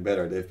are getting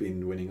better. They've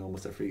been winning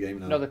almost every game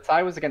now. No, the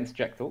tie was against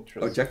Jacked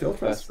Ultras. Oh, Jacked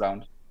Ultras? First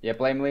round. Yeah,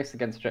 Blameless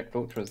against Jacked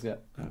Ultras, yeah.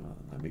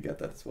 Let me get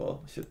that as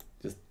well. I should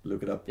just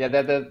look it up. Yeah,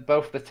 they're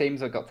both the teams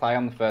that got tie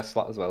on the first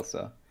slot as well,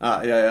 so.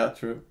 Yeah,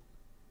 true.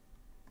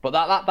 But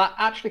that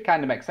actually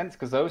kind of makes sense,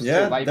 because those two,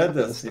 like, that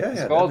does. The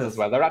scores as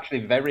well, they're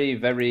actually very,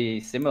 very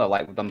similar,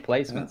 like, with them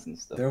placements and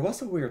stuff. There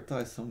was a weird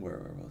tie somewhere,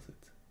 where was it?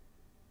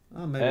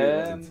 Oh, maybe it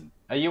wasn't.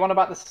 Are you on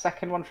about the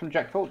second one from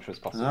Jacked Ultras,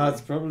 possibly?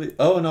 It's probably...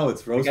 Oh, no,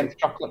 it's Rose... Against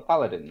Chocolate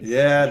Paladins.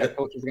 Yeah. Jacked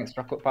Ultras against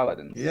Chocolate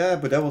Paladins. Yeah,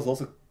 but that was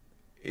also...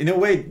 In a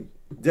way,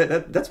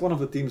 that's one of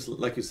the teams,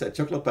 like you said,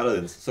 Chocolate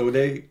Paladins. So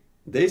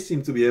they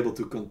seem to be able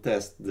to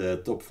contest the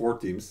top 4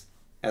 teams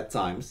at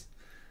times,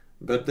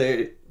 but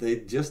they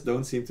just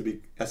don't seem to be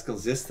as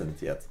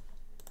consistent yet.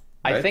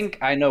 Right? I think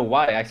I know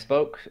why.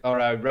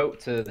 I wrote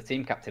to the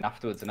team captain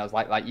afterwards, and I was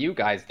like you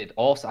guys did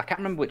also. I can't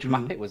remember which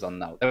map it was on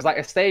now. There was like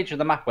a stage of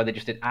the map where they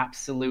just did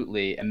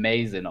absolutely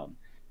amazing on,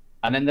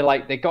 and then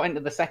they got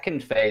into the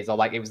second phase, or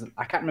like it was,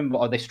 I can't remember,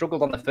 or they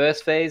struggled on the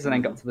first phase and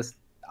then got to this.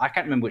 I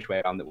can't remember which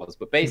way around it was,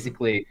 but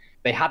basically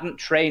they hadn't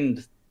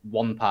trained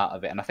one part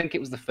of it, and I think it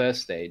was the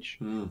first stage.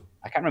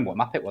 I can't remember what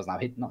map it was now.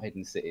 Not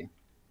Hidden City.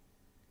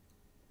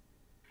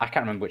 I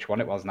can't remember which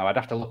one it was now. I'd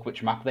have to look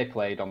which map they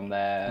played on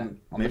the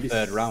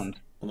third round.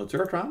 On the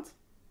third round?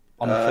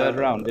 On the third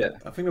round, yeah.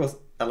 I think it was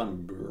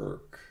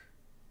Ellenberg.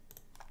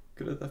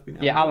 Could it have been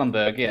Ellenberg? Yeah,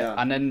 Allenberg, yeah.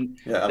 And then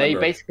they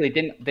basically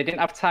didn't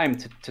have time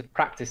to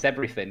practice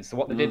everything. So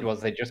what they did was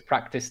they just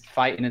practiced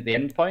fighting at the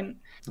end point,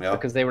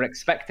 because they were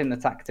expecting the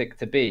tactic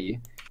to be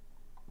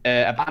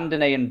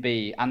abandon A and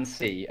B and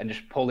C and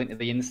just pull into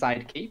the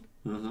inside keep.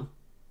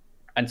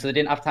 And so they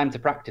didn't have time to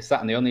practice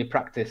that, and they only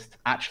practiced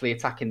actually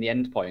attacking the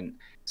end point.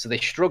 So they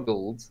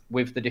struggled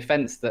with the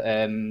defense that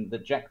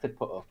that Jack had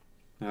put up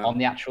on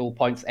the actual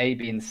points A,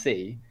 B, and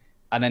C,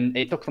 and then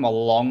it took them a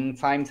long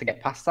time to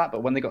get past that.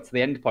 But when they got to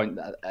the end point,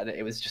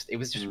 it was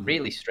just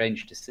really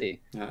strange to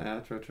see. Yeah,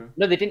 true.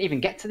 No, they didn't even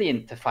get to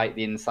to fight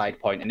the inside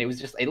point, and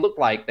it looked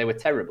like they were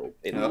terrible.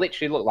 It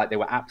literally looked like they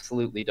were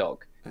absolutely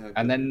dog.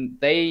 And then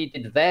they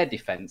did their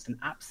defense and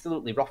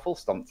absolutely ruffle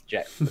stomped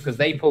Jet, because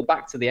they pulled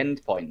back to the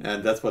end point.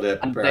 And that's what they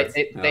prepared.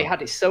 They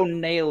had it so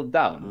nailed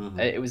down.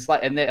 It was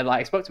like, and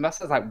I spoke to him. I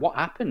was like, "What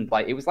happened?"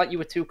 Like, it was like you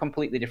were two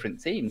completely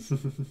different teams.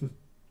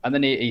 And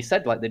then he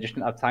said like they just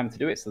didn't have time to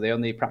do it, so they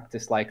only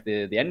practiced like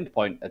the end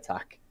point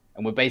attack,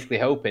 and were basically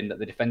hoping that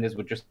the defenders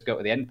would just go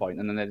to the end point,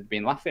 and then they'd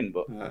been laughing.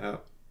 But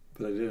but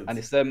they didn't. And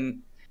it's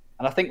and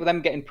I think with them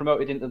getting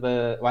promoted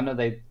into I know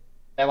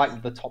they're like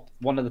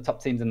one of the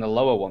top teams in the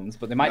lower ones,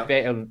 but they might be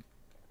able to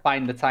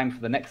find the time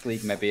for the next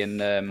league maybe.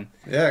 And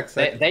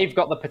exactly. They've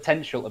got the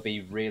potential to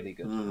be really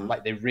good.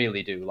 Like they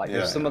really do. Like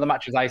some of the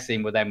matches I've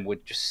seen with them were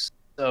just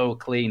so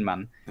clean,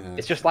 man.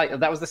 It's just like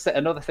that was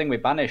another thing we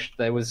banished.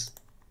 There was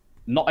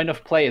not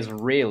enough players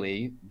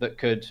really that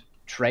could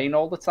train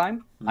all the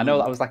time. I know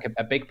that was like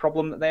a big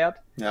problem that they had.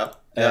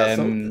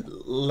 And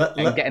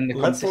getting the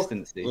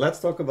consistency. Let's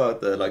talk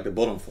about the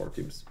bottom 4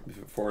 teams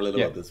for a little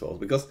bit as well,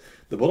 because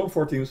the bottom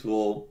 4 teams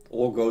will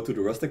all go to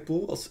the Rustic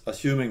pool,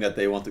 assuming that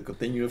they want to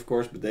continue, of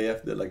course. But they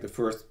have the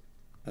first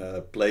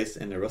place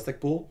in the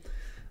Rustic pool,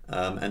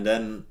 and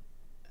then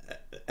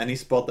any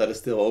spot that is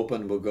still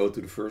open will go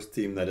to the first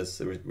team that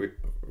is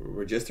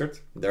registered.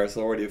 There's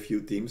already a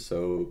few teams,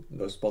 so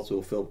those spots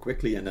will fill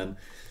quickly, and then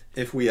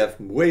if we have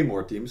way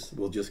more teams,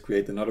 we'll just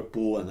create another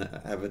pool and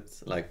have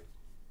it like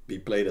be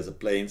played as a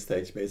play-in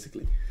stage,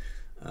 basically.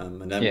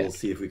 And then we'll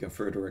see if we can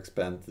further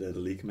expand the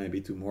league,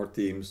 maybe to more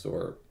teams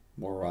or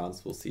more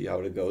rounds. We'll see how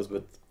it goes,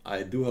 but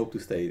I do hope to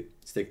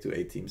stick to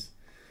 8 teams.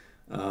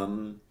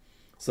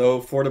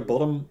 So for the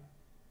bottom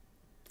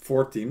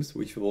 4 teams,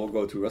 which will all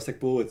go to Rustic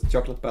pool, it's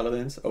Chocolate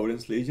Paladins,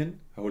 Odin's Legion,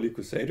 Holy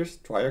Crusaders,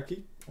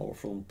 Triarchy, all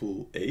from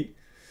pool A.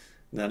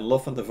 Then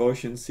Love and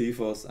Devotion,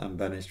 Sivos, and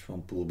Banished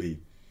from pool B.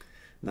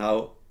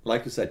 Now,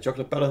 like you said,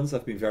 Chocolate Paladins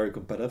have been very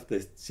competitive.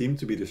 They seem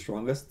to be the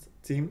strongest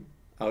team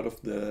out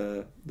of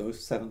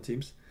those 7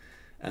 teams.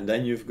 And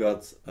then you've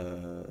got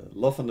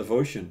Love and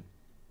Devotion,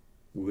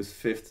 who is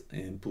 5th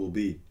in pool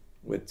B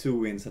with 2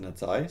 wins and a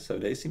tie. So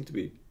they seem to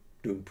be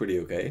doing pretty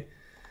okay.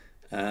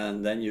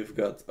 And then you've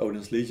got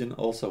Odin's Legion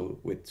also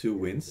with 2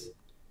 wins.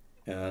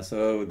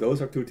 So those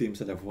are 2 teams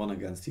that have won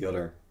against the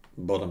other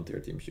bottom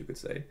tier teams, you could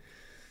say.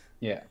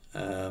 Yeah.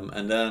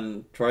 And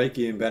then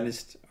Triarchy and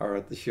Banished are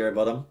at the sheer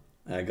bottom.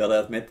 I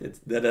gotta admit,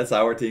 that's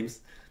our teams.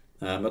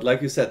 But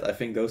like you said, I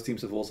think those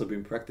teams have also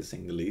been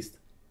practicing the least.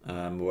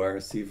 Where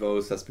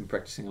Sivos has been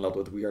practicing a lot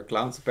with We Are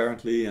Clowns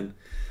apparently, and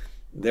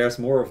there's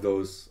more of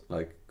those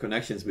like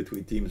connections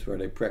between teams where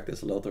they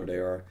practice a lot, or they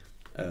are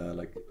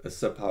like a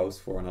sub house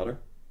for another,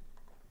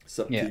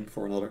 sub team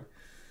for another.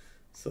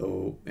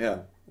 So yeah,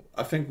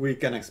 I think we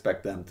can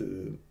expect them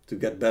to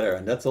get better,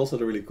 and that's also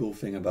the really cool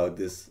thing about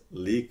this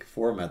league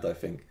format, I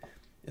think,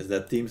 is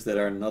that teams that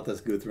are not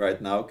as good right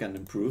now can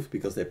improve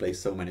because they play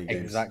so many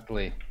games.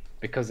 Exactly.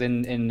 Because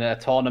in a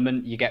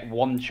tournament, you get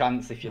one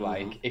chance, if you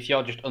like. If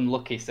you're just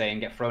unlucky, say, and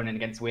get thrown in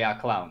against We Are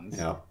Clowns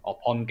or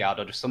Pond Guard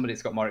or just somebody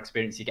that's got more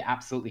experience, you get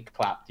absolutely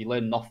clapped. You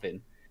learn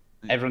nothing.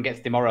 Everyone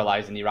gets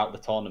demoralized and you're out of the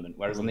tournament.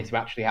 Whereas unless you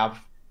actually have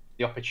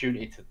the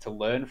opportunity to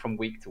learn from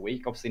week to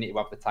week, obviously you need to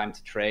have the time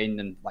to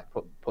train and like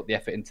put the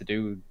effort in to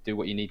do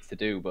what you need to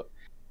do. But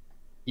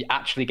you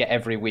actually get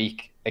every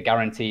week a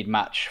guaranteed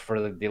match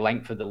for the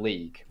length of the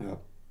league.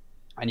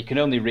 And you can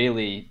only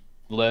really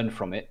learn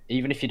from it,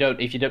 even if you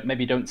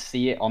don't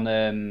see it on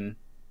the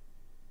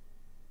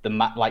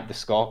like the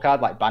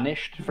scorecard, like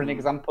Banished for an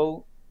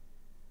example.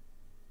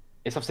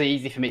 It's obviously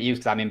easy for me to use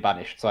because I'm in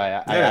Banished, so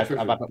I've had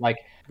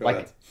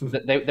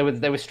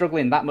they were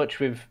struggling that much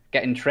with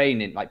getting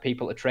training, like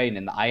people to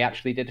training, that I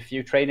actually did a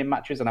few training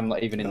matches and I'm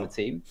not even in the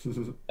team.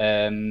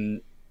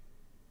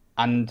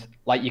 And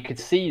like you could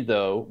see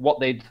though what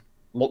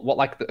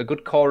like a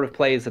good core of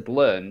players had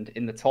learned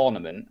in the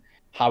tournament,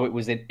 how it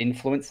was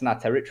influencing our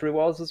territory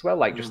wars as well,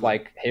 like just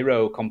like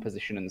hero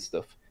composition and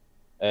stuff,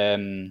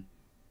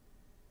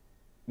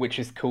 which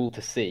is cool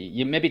to see.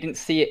 You maybe didn't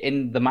see it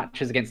in the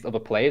matches against other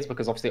players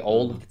because obviously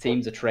all of the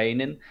teams are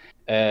training,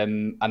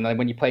 and then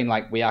when you're playing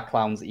like We Are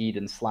Clowns,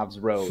 Eden, Slavs,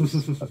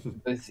 Rose,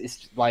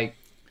 it's like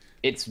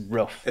it's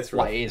rough. It's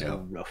rough. Like, it is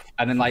rough.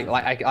 And then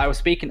like I was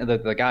speaking to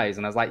the guys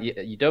and I was like,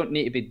 you don't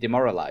need to be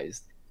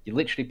demoralized. You're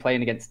literally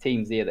playing against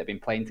teams here that have been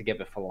playing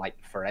together for like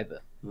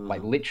forever,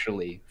 like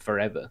literally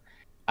forever.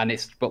 And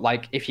but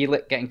like if you're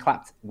getting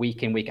clapped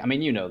week in week, I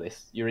mean, you know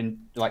this. You're in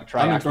like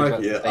Triac,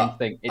 the same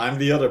thing. I'm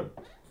the other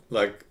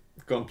like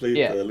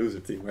complete loser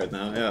team right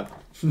now. Yeah,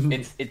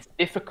 it's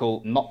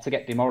difficult not to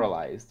get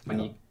demoralized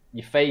when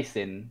you're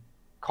facing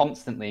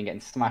constantly and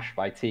getting smashed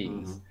by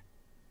teams.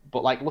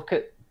 But like look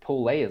at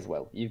Pool A as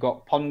well. You've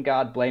got Pond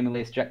Guard, Blame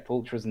Elise, Jacked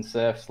Ultras, and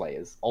Surf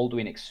Slayers all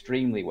doing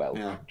extremely well.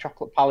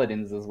 Chocolate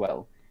Paladins as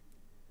well.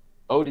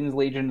 Odin's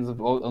Legions have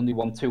only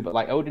won 2, but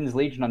like Odin's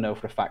Legion, I know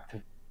for a fact,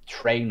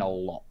 train a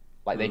lot.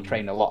 Like they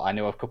train a lot. I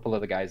know a couple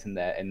of the guys in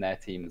their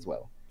team as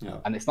well.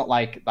 And it's not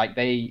like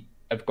they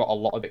have got a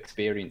lot of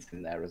experience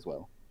in there as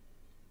well.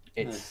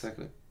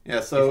 Exactly.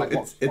 Yeah, so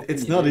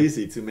it's not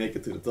easy to make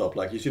it to the top.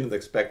 Like you shouldn't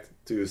expect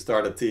to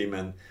start a team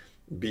and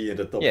be in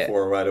the top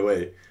 4 right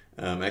away.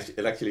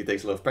 It actually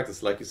takes a lot of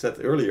practice. Like you said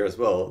earlier as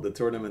well, the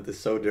tournament is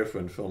so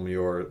different from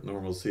your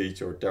normal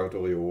Siege or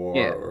Territorial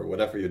War or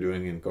whatever you're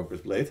doing in Conqueror's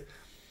Blade.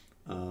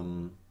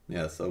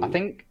 So I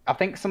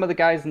think some of the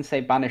guys in say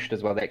Banished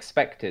as well, they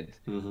expected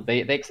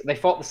they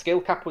thought the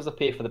skill cap was up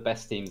here for the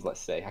best teams, let's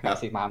say. I can't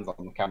see my hands on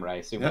the camera, I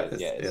assume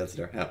it's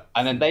there.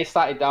 And then they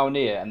started down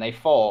here and they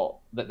thought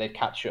that they'd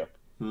catch up.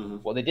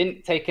 What they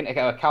didn't take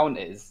into account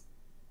is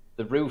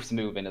the roof's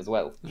moving as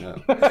well.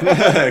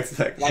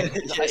 Exactly. Like,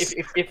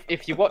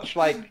 if you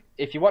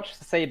watch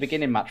say a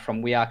beginning match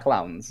from We Are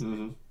Clowns,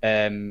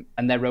 and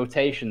their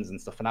rotations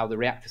and stuff and how they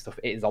react to stuff,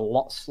 it is a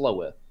lot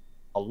slower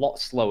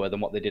than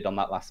what they did on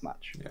that last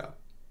match.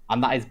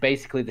 And that is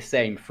basically the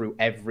same through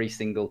every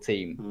single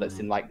team that's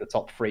in like the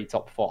top 3,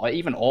 top 4, or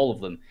even all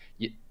of them.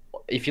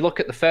 If you look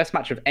at the first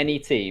match of any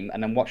team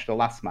and then watch the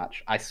last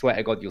match, I swear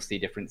to God, you'll see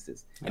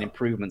differences and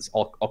improvements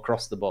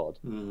across the board.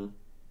 Yeah,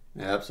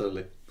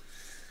 absolutely.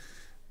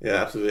 Yeah,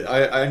 absolutely.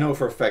 I know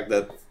for a fact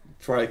that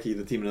Trikey,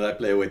 the team that I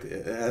play with,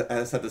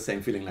 has had the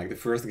same feeling. Like the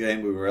first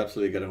game, we were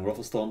absolutely getting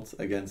ruffle stomped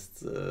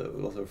against,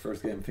 was our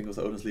first game, I think it was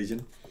Odin's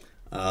Legion.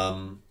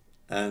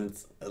 And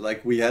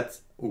like we had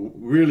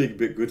really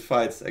good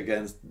fights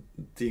against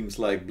teams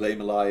like Blame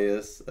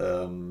Elias.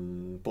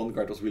 Pond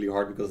Guard was really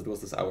hard because it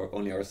was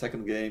only our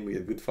second game. We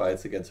had good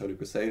fights against Holy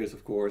Crusaders,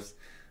 of course,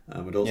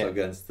 but also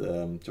against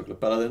Chocolate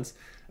Paladins.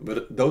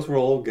 But those were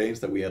all games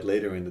that we had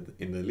later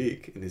in the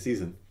league, in the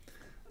season.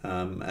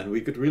 And we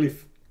could really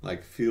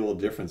feel a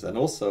difference. And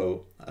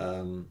also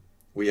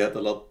we had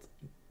a lot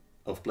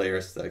of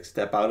players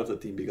step out of the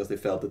team because they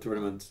felt the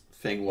tournament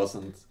thing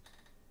wasn't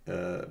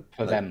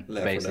for them,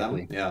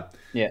 basically.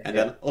 And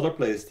then other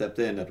players stepped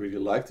in that really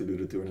liked to do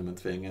the tournament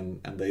thing,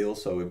 and they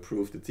also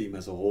improved the team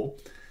as a whole.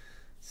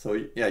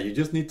 So yeah, you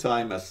just need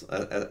time as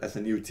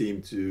a new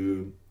team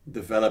to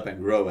develop and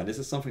grow. And this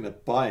is something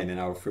that Pine in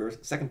our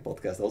second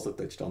podcast also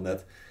touched on,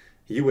 that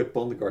he with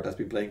Pond Guard has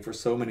been playing for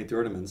so many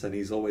tournaments, and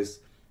he's always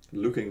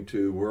looking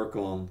to work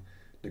on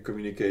the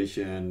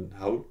communication,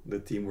 how the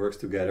team works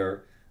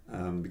together,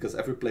 because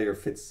every player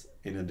fits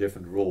in a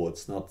different role.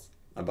 It's not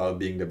about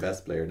being the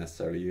best player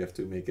necessarily. You have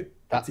to make it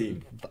a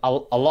team. A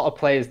lot of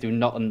players do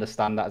not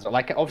understand that as well.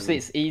 Like obviously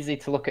it's easy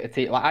to look at a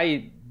team. Like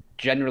I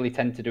generally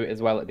tend to do it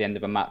as well at the end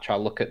of a match.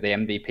 I'll look at the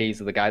MVPs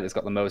of the guy that's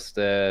got the most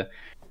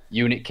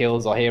unit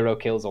kills or hero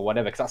kills or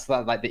whatever, because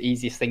that's like the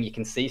easiest thing you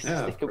can see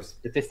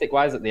statistic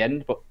wise at the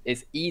end. But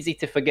it's easy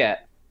to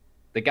forget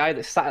the guy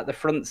that sat at the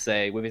front,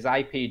 say, with his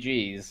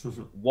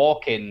IPGs,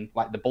 walking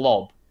like the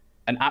blob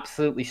and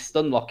absolutely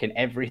stun locking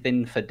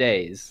everything for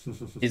days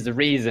is the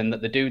reason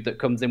that the dude that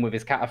comes in with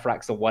his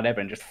cataphracts or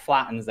whatever and just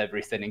flattens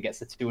everything and gets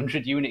the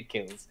 200 unit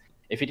kills.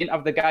 If he didn't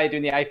have the guy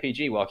doing the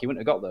IPG walk, he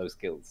wouldn't have got those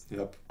kills.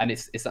 Yep. And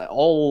it's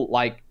all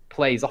like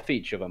plays off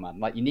each other, man.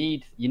 Like you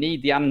need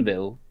the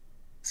anvil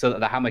so that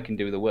the hammer can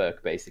do the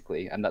work,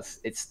 basically. And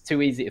it's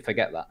too easy to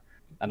forget that.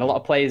 And a lot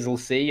of players will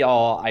see,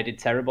 oh, I did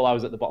terrible, I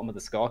was at the bottom of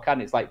the scorecard.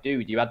 And it's like,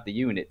 dude, you had the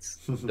units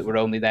that were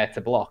only there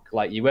to block.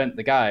 Like, you weren't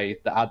the guy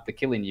that had the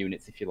killing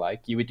units, if you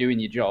like. You were doing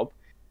your job.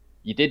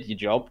 You did your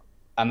job.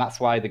 And that's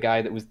why the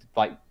guy that was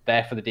like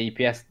there for the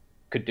DPS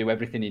could do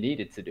everything he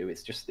needed to do.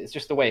 It's just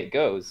the way it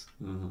goes.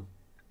 Mm-hmm.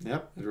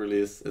 Yeah, it really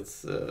is.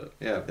 It's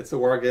it's a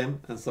war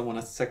game, and someone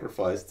has to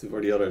sacrifice for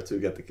the other to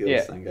get the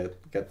kills and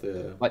get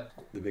the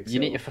big. You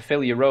need to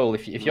fulfill your role.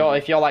 If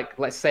you're like,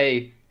 let's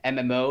say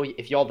MMO,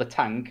 if you're the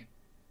tank,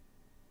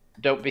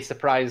 don't be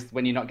surprised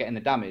when you're not getting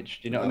the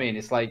damage. Do you know what I mean?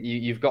 It's like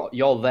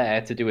you're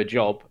there to do a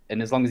job,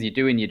 and as long as you're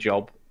doing your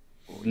job,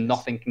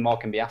 nothing more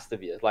can be asked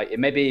of you. Like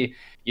maybe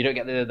you don't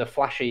get the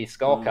flashy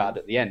scorecard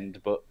at the end,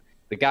 but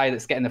the guy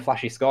that's getting the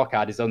flashy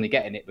scorecard is only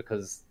getting it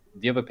because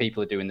the other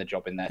people are doing the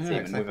job in their team.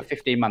 Exactly. And with a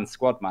 15-man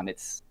squad, man,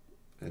 it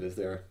is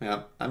there.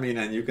 Yeah, I mean,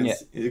 and you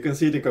can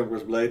see the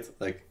Conqueror's Blade.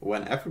 Like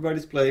when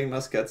everybody's playing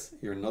muskets,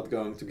 you're not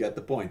going to get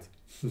the point.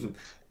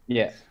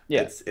 Yeah.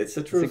 It's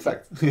a true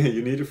fact.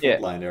 You need a front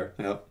line there.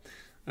 Yeah.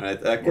 All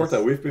right,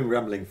 Korta, we've been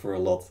rambling for a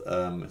lot,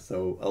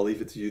 so I'll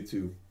leave it to you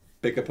to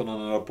pick up on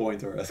another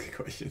point or ask a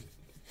question.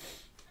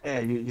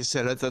 Yeah, you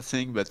said a lot of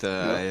things, but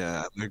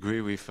I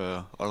agree with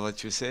all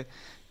what you say.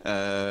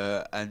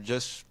 And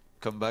just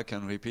come back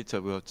and repeat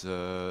about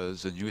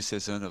the new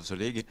season of the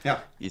league. Yeah,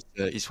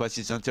 it's what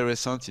is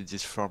interesting in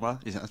this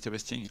format. It's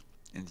interesting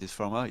in this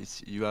format.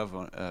 It's you have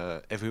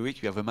every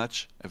week you have a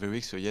match every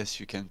week. So yes,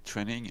 you can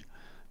training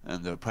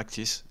and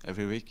practice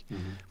every week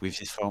with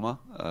this format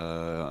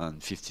on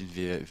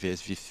 15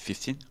 vs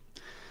 15.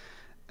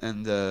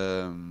 And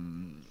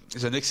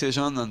the next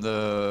season and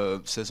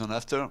the season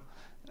after,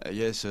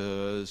 yes,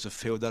 the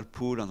feudal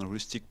pool and the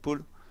rustic pool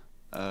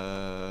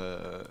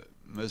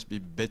must be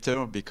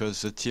better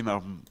because the team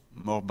are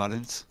more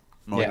balanced,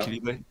 more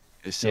equilibrated.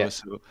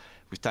 So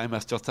with time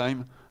after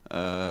time,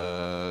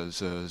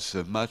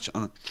 the match,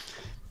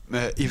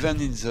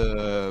 even in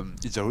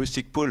the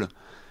rustic pool,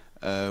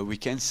 we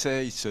can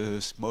say it's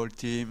a small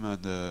team,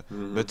 and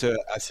but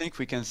I think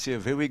we can see a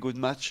very good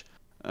match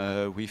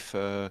with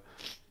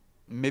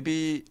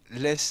maybe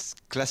less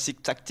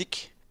classic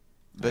tactic,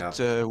 but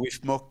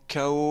with more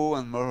KO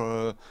and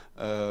more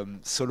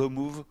solo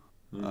move.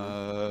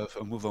 A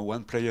move on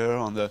one player,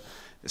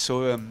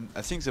 so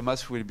I think the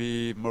match will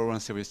be more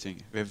interesting,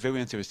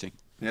 very interesting.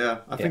 Yeah,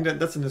 I think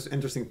that's an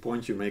interesting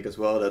point you make as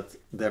well. That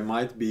it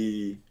might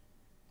be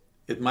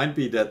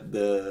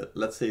that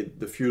let's say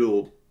the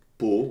feudal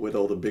pool with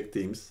all the big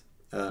teams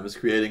is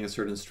creating a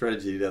certain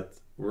strategy that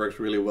works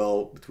really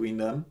well between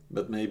them,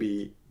 but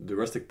maybe the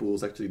rustic pool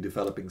is actually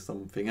developing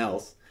something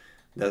else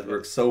that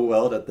works so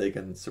well that they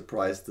can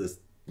surprise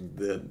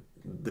the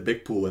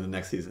big pool in the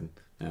next season.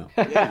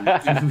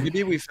 Yeah.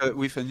 Maybe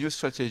with a new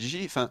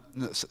strategy.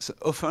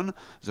 Often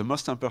the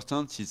most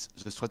important is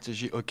the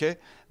strategy,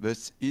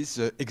 but is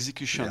the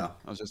execution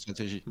of the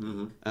strategy,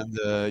 and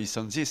it's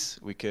on this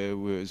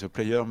the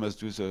player must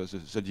do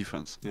the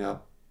difference. Yeah,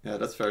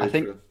 that's very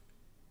true.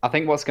 I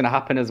think what's going to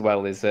happen as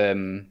well is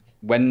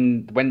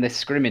when they're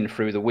scrimming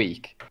through the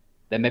week,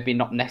 they're maybe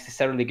not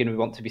necessarily going to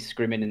want to be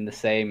scrimming in the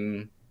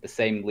same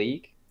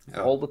league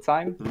all the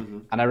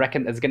time. And I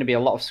reckon there's going to be a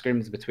lot of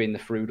scrims between the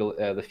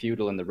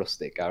feudal and the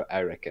rustic,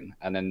 I reckon.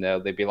 And then there'll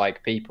be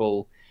like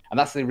people, and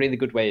that's a really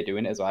good way of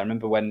doing it as well. I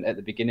remember when at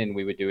the beginning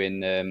we were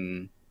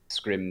doing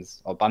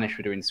scrims, or Banished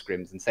were doing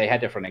scrims, and say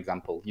Header, for an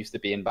example, used to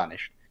be in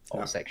Banished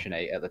or Section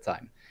 8 at the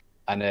time.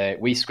 And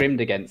we scrimmed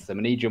against them,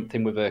 and he jumped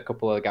in with a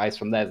couple of guys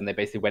from theirs, and they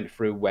basically went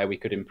through where we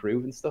could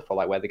improve and stuff, or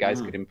like where the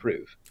guys could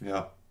improve.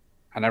 Yeah.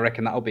 And I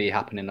reckon that'll be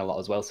happening a lot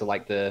as well. So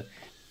like a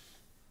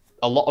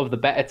lot of the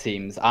better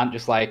teams aren't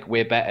just like,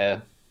 we're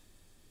better,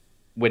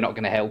 we're not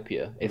going to help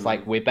you. It's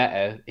like, we're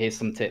better, here's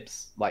some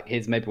tips. Like,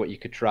 here's maybe what you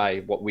could try,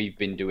 what we've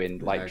been doing,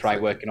 like try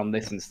working on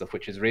this and stuff,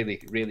 which is really,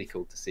 really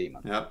cool to see,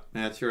 man. Yeah,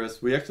 it sure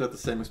is. We actually had the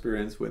same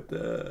experience with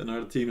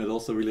another team that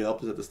also really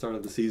helped us at the start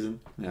of the season.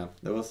 Yeah,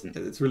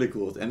 it's really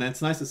cool. And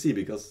it's nice to see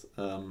because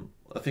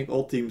I think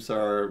all teams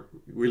are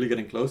really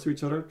getting close to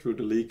each other through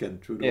the league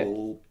and through the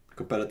whole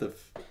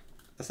competitive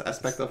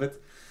aspect of it.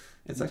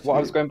 It's actually what I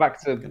was going back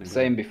to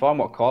saying before, and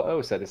what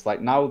Korto said, it's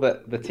like now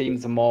that the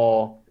teams are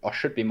more, or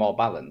should be more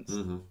balanced,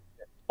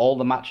 all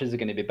the matches are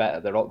going to be better.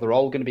 They're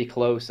all going to be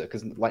closer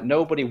because like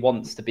nobody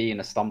wants to be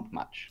in a stomp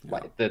match,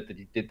 like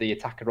the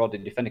attacker or the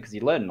defender, because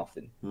you learn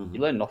nothing. You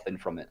learn nothing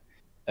from it.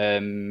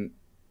 And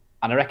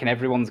I reckon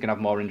everyone's going to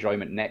have more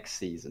enjoyment next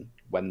season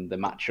when the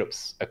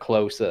matchups are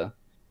closer.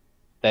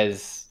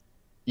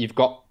 You've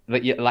got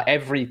like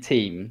every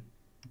team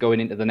going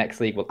into the next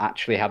league will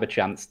actually have a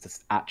chance to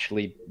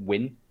actually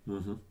win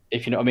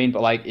If you know what I mean.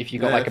 But like, if you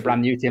got like a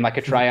brand new team, like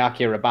a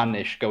Triarchy or a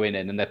Banish going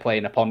in, and they're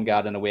playing a Pond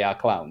Guard and a We Are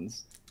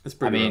Clowns, it's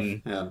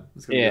pretty rough. Yeah,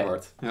 it's gonna be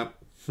hard. Yeah.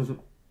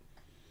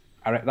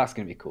 That's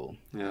gonna be cool.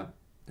 Yeah,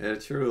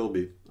 it sure will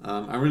be.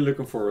 I'm really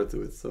looking forward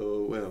to it.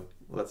 So well,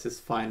 let's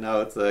just find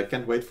out.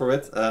 Can't wait for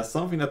it.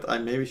 Something that I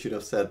maybe should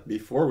have said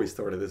before we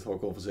started this whole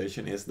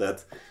conversation is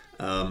that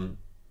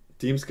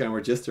teams can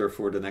register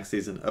for the next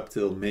season up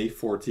till May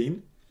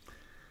 14.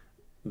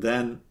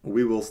 Then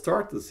we will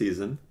start the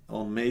season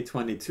on May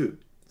 22.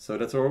 So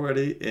that's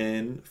already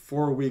in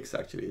 4 weeks,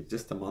 actually,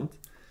 just a month.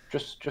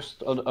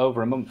 Just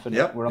over a month, and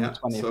we're on the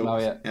 20th now.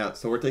 Yeah,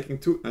 so we're taking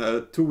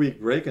 2-week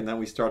break, and then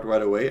we start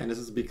right away. And this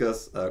is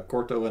because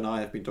Corto and I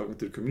have been talking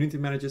to the community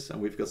managers,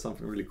 and we've got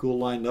something really cool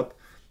lined up.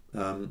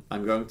 I'm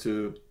going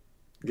to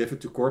give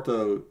it to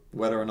Corto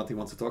whether or not he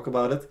wants to talk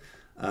about it,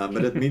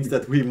 but it means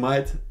that we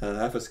might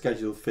have a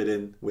schedule fit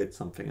in with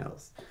something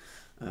else.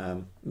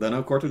 Don't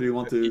know, Corto, do you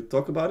want to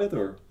talk about it,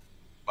 or?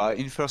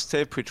 In first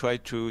step, we try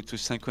to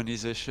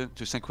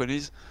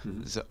synchronize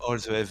all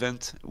the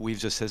event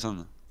with the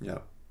season. Yeah.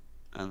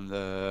 And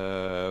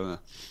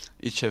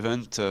each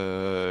event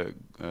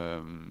can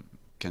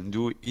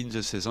do in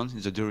the season,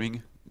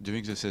 during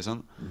the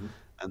season.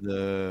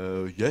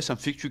 And yes, I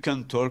think you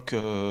can talk,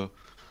 you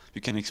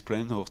can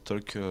explain or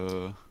talk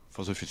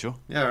for the future.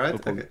 Yeah, right.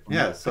 Okay.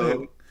 Yeah.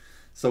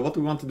 So what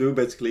we want to do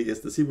basically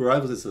is the CB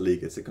Rivals is a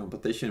league. It's a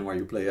competition where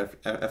you play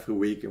every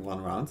week in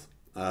one round.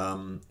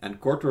 And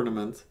core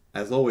tournament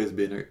has always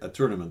been a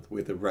tournament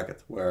with a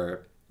bracket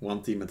where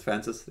one team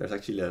advances. There's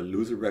actually a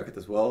loser bracket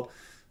as well.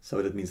 So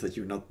that means that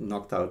you're not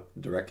knocked out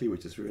directly,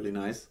 which is really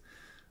nice.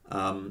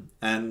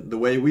 And the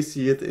way we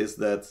see it is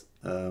that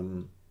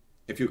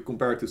if you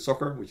compare it to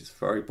soccer, which is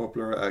very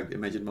popular, I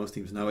imagine most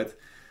teams know it,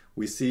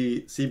 we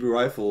see CB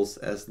Rifles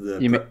as the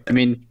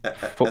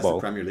football? As the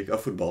Premier League. Oh,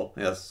 football.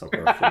 Yes,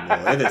 soccer,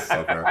 football. It is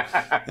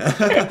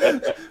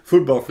soccer.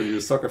 Football for you,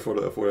 soccer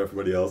for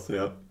everybody else.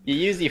 Yeah. You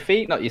use your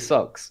feet, not your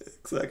socks.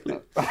 Exactly.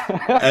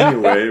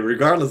 Anyway,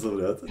 regardless of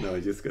that, no,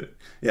 just kidding.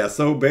 Yeah.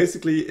 So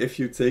basically, if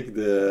you take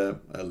the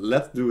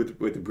let's do it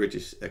with the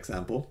British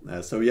example.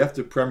 So you have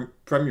the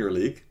Premier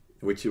League,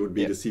 which would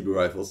be the CB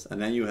Rifles,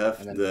 and then you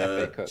have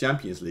the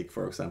Champions League,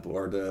 for example,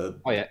 or the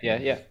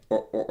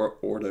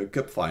or the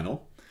Cup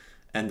final.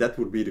 And that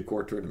would be the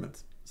core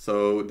tournament.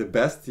 So the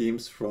best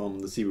teams from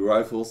the CB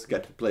Rifles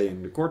get to play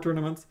in the core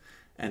tournament,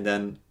 and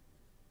then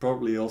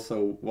probably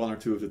also one or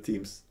two of the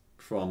teams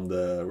from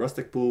the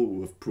rustic pool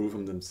who have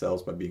proven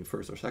themselves by being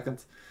first or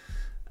second.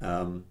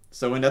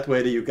 So in that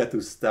way, you get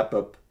to step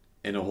up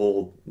in a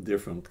whole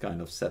different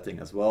kind of setting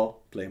as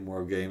well, play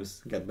more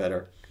games, get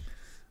better.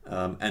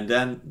 And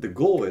then the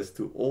goal is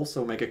to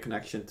also make a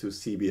connection to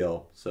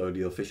CBL, so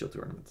the official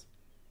tournament.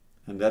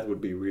 And that would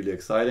be really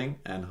exciting,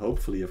 and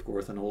hopefully, of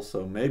course, and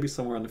also maybe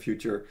somewhere in the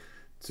future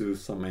to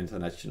some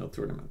international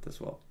tournament as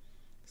well.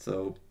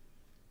 So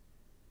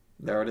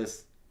there it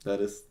is.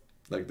 That is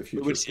like the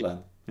future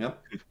plan. Yeah,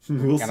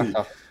 we'll see. I'm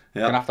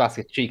gonna have to ask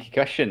a cheeky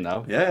question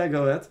now. Yeah,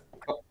 go ahead.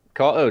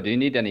 Corto, do you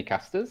need any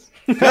casters?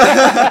 Yeah,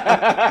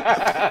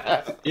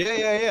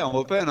 I'm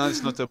open.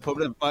 It's not a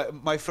problem.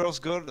 My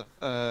first goal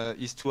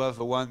is to have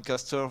one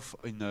caster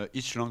in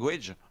each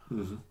language.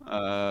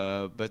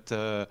 But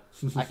I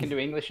can do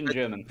English and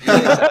German.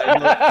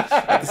 Yes,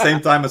 at the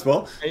same time as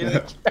well.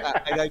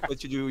 I like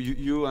what you do,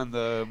 you and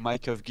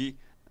Mike of Guy.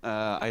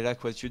 I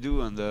like what you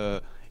do, and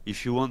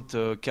if you want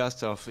to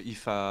cast of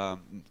if in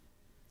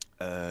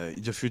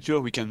the future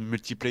we can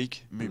multiply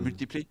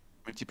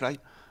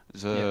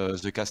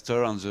the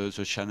caster and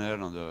the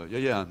channel, and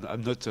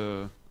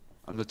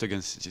I'm not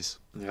against this.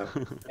 Yeah,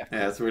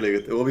 it's really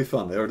good. It will be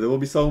fun. There will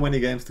be so many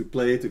games to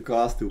play, to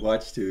cast, to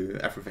watch, to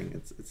everything.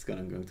 It's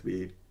going to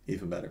be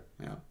even better.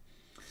 Yeah,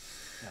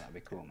 that'd be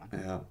cool, man.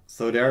 Yeah.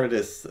 So there it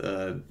is.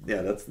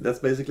 That's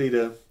basically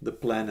the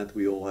plan that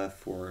we all have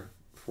for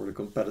the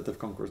competitive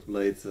Conqueror's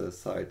Blade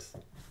side.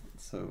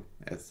 So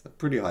it's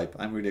pretty hype.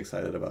 I'm really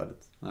excited about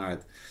it. All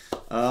right,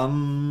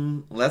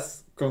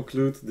 let's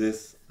conclude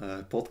this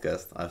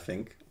podcast. I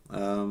think.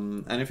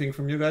 Anything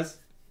from you guys?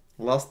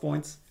 Last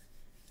points,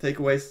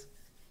 takeaways.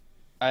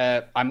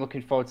 I'm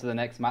looking forward to the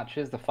next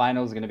matches. The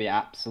finals are going to be an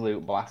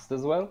absolute blast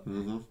as well.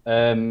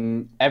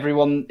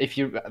 Everyone,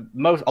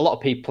 a lot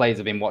of players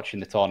have been watching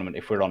the tournament.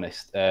 If we're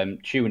honest,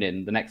 tune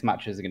in. The next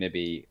matches are going to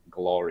be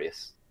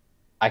glorious.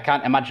 I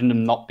can't imagine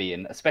them not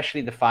being,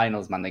 especially the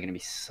finals, man. They're going to be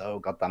so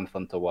goddamn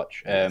fun to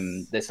watch.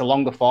 Yes. It's a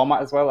longer format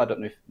as well. I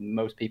don't know if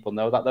most people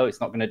know that, though. It's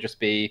not going to just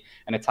be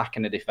an attack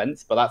and a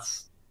defense, but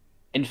that's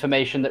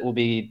information that will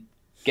be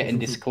getting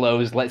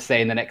disclosed, let's say,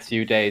 in the next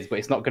few days. But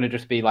it's not going to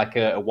just be like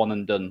a one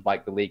and done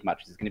like the league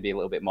matches. It's going to be a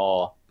little bit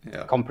more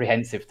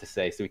comprehensive to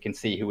say, so we can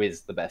see who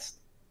is the best.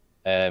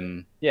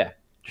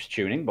 Just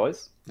tune in,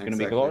 boys. It's going to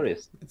be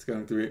glorious. It's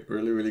going to be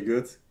really, really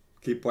good.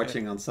 Keep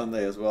watching on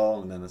Sunday as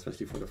well, and then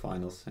especially for the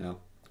finals. Yeah,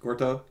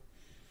 Corto.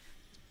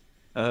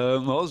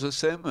 Well, the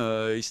same.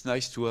 It's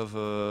nice to have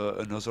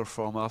another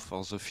format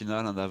for the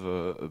final and have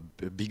a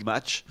big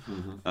match.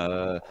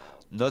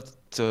 not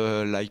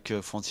like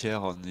Frontier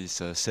on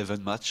this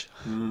 7 match.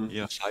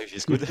 Here 5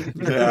 is good.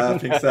 Yeah, I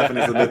think 7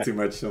 is a bit too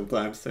much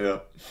sometimes. Yeah.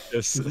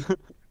 Yes.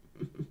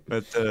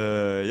 But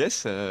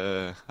yes,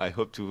 I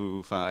hope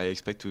to. I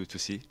expect to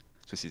see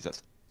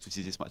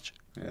this match.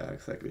 Yeah,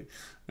 exactly.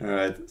 All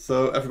right.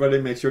 So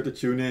everybody, make sure to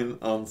tune in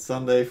on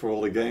Sunday for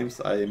all the games.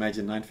 I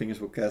imagine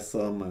 9fingers will cast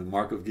some,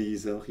 Mark of Guy,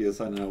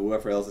 Zelgius, I don't know,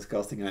 whoever else is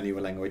casting in any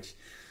language.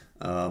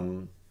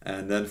 And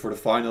then for the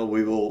final,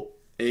 we will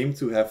aim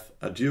to have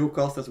a duo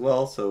cast as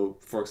well. So,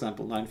 for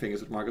example, 9fingers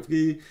with Mark of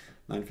Guy,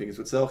 9fingers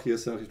with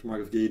Zelgius, Zelgius with Mark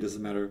of Guy,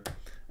 doesn't matter.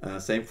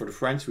 Same for the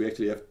French. We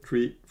actually have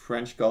 3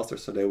 French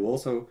casters, so they will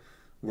also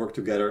work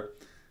together.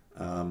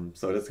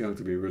 So that's going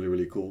to be really,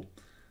 really cool.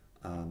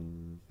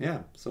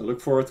 Yeah, so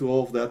look forward to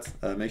all of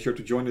that. Make sure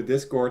to join the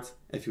Discord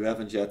if you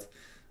haven't yet.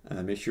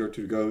 Make sure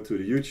to go to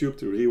the YouTube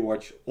to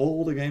rewatch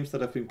all the games that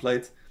have been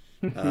played.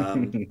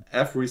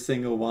 Every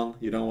single one,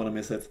 you don't want to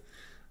miss it.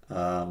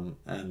 And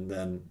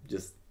then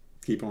just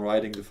keep on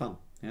riding the fun.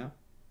 Yeah,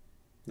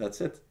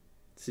 that's it.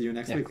 See you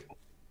next week.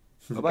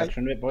 Bye-bye. Catch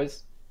you in a bit,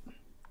 boys.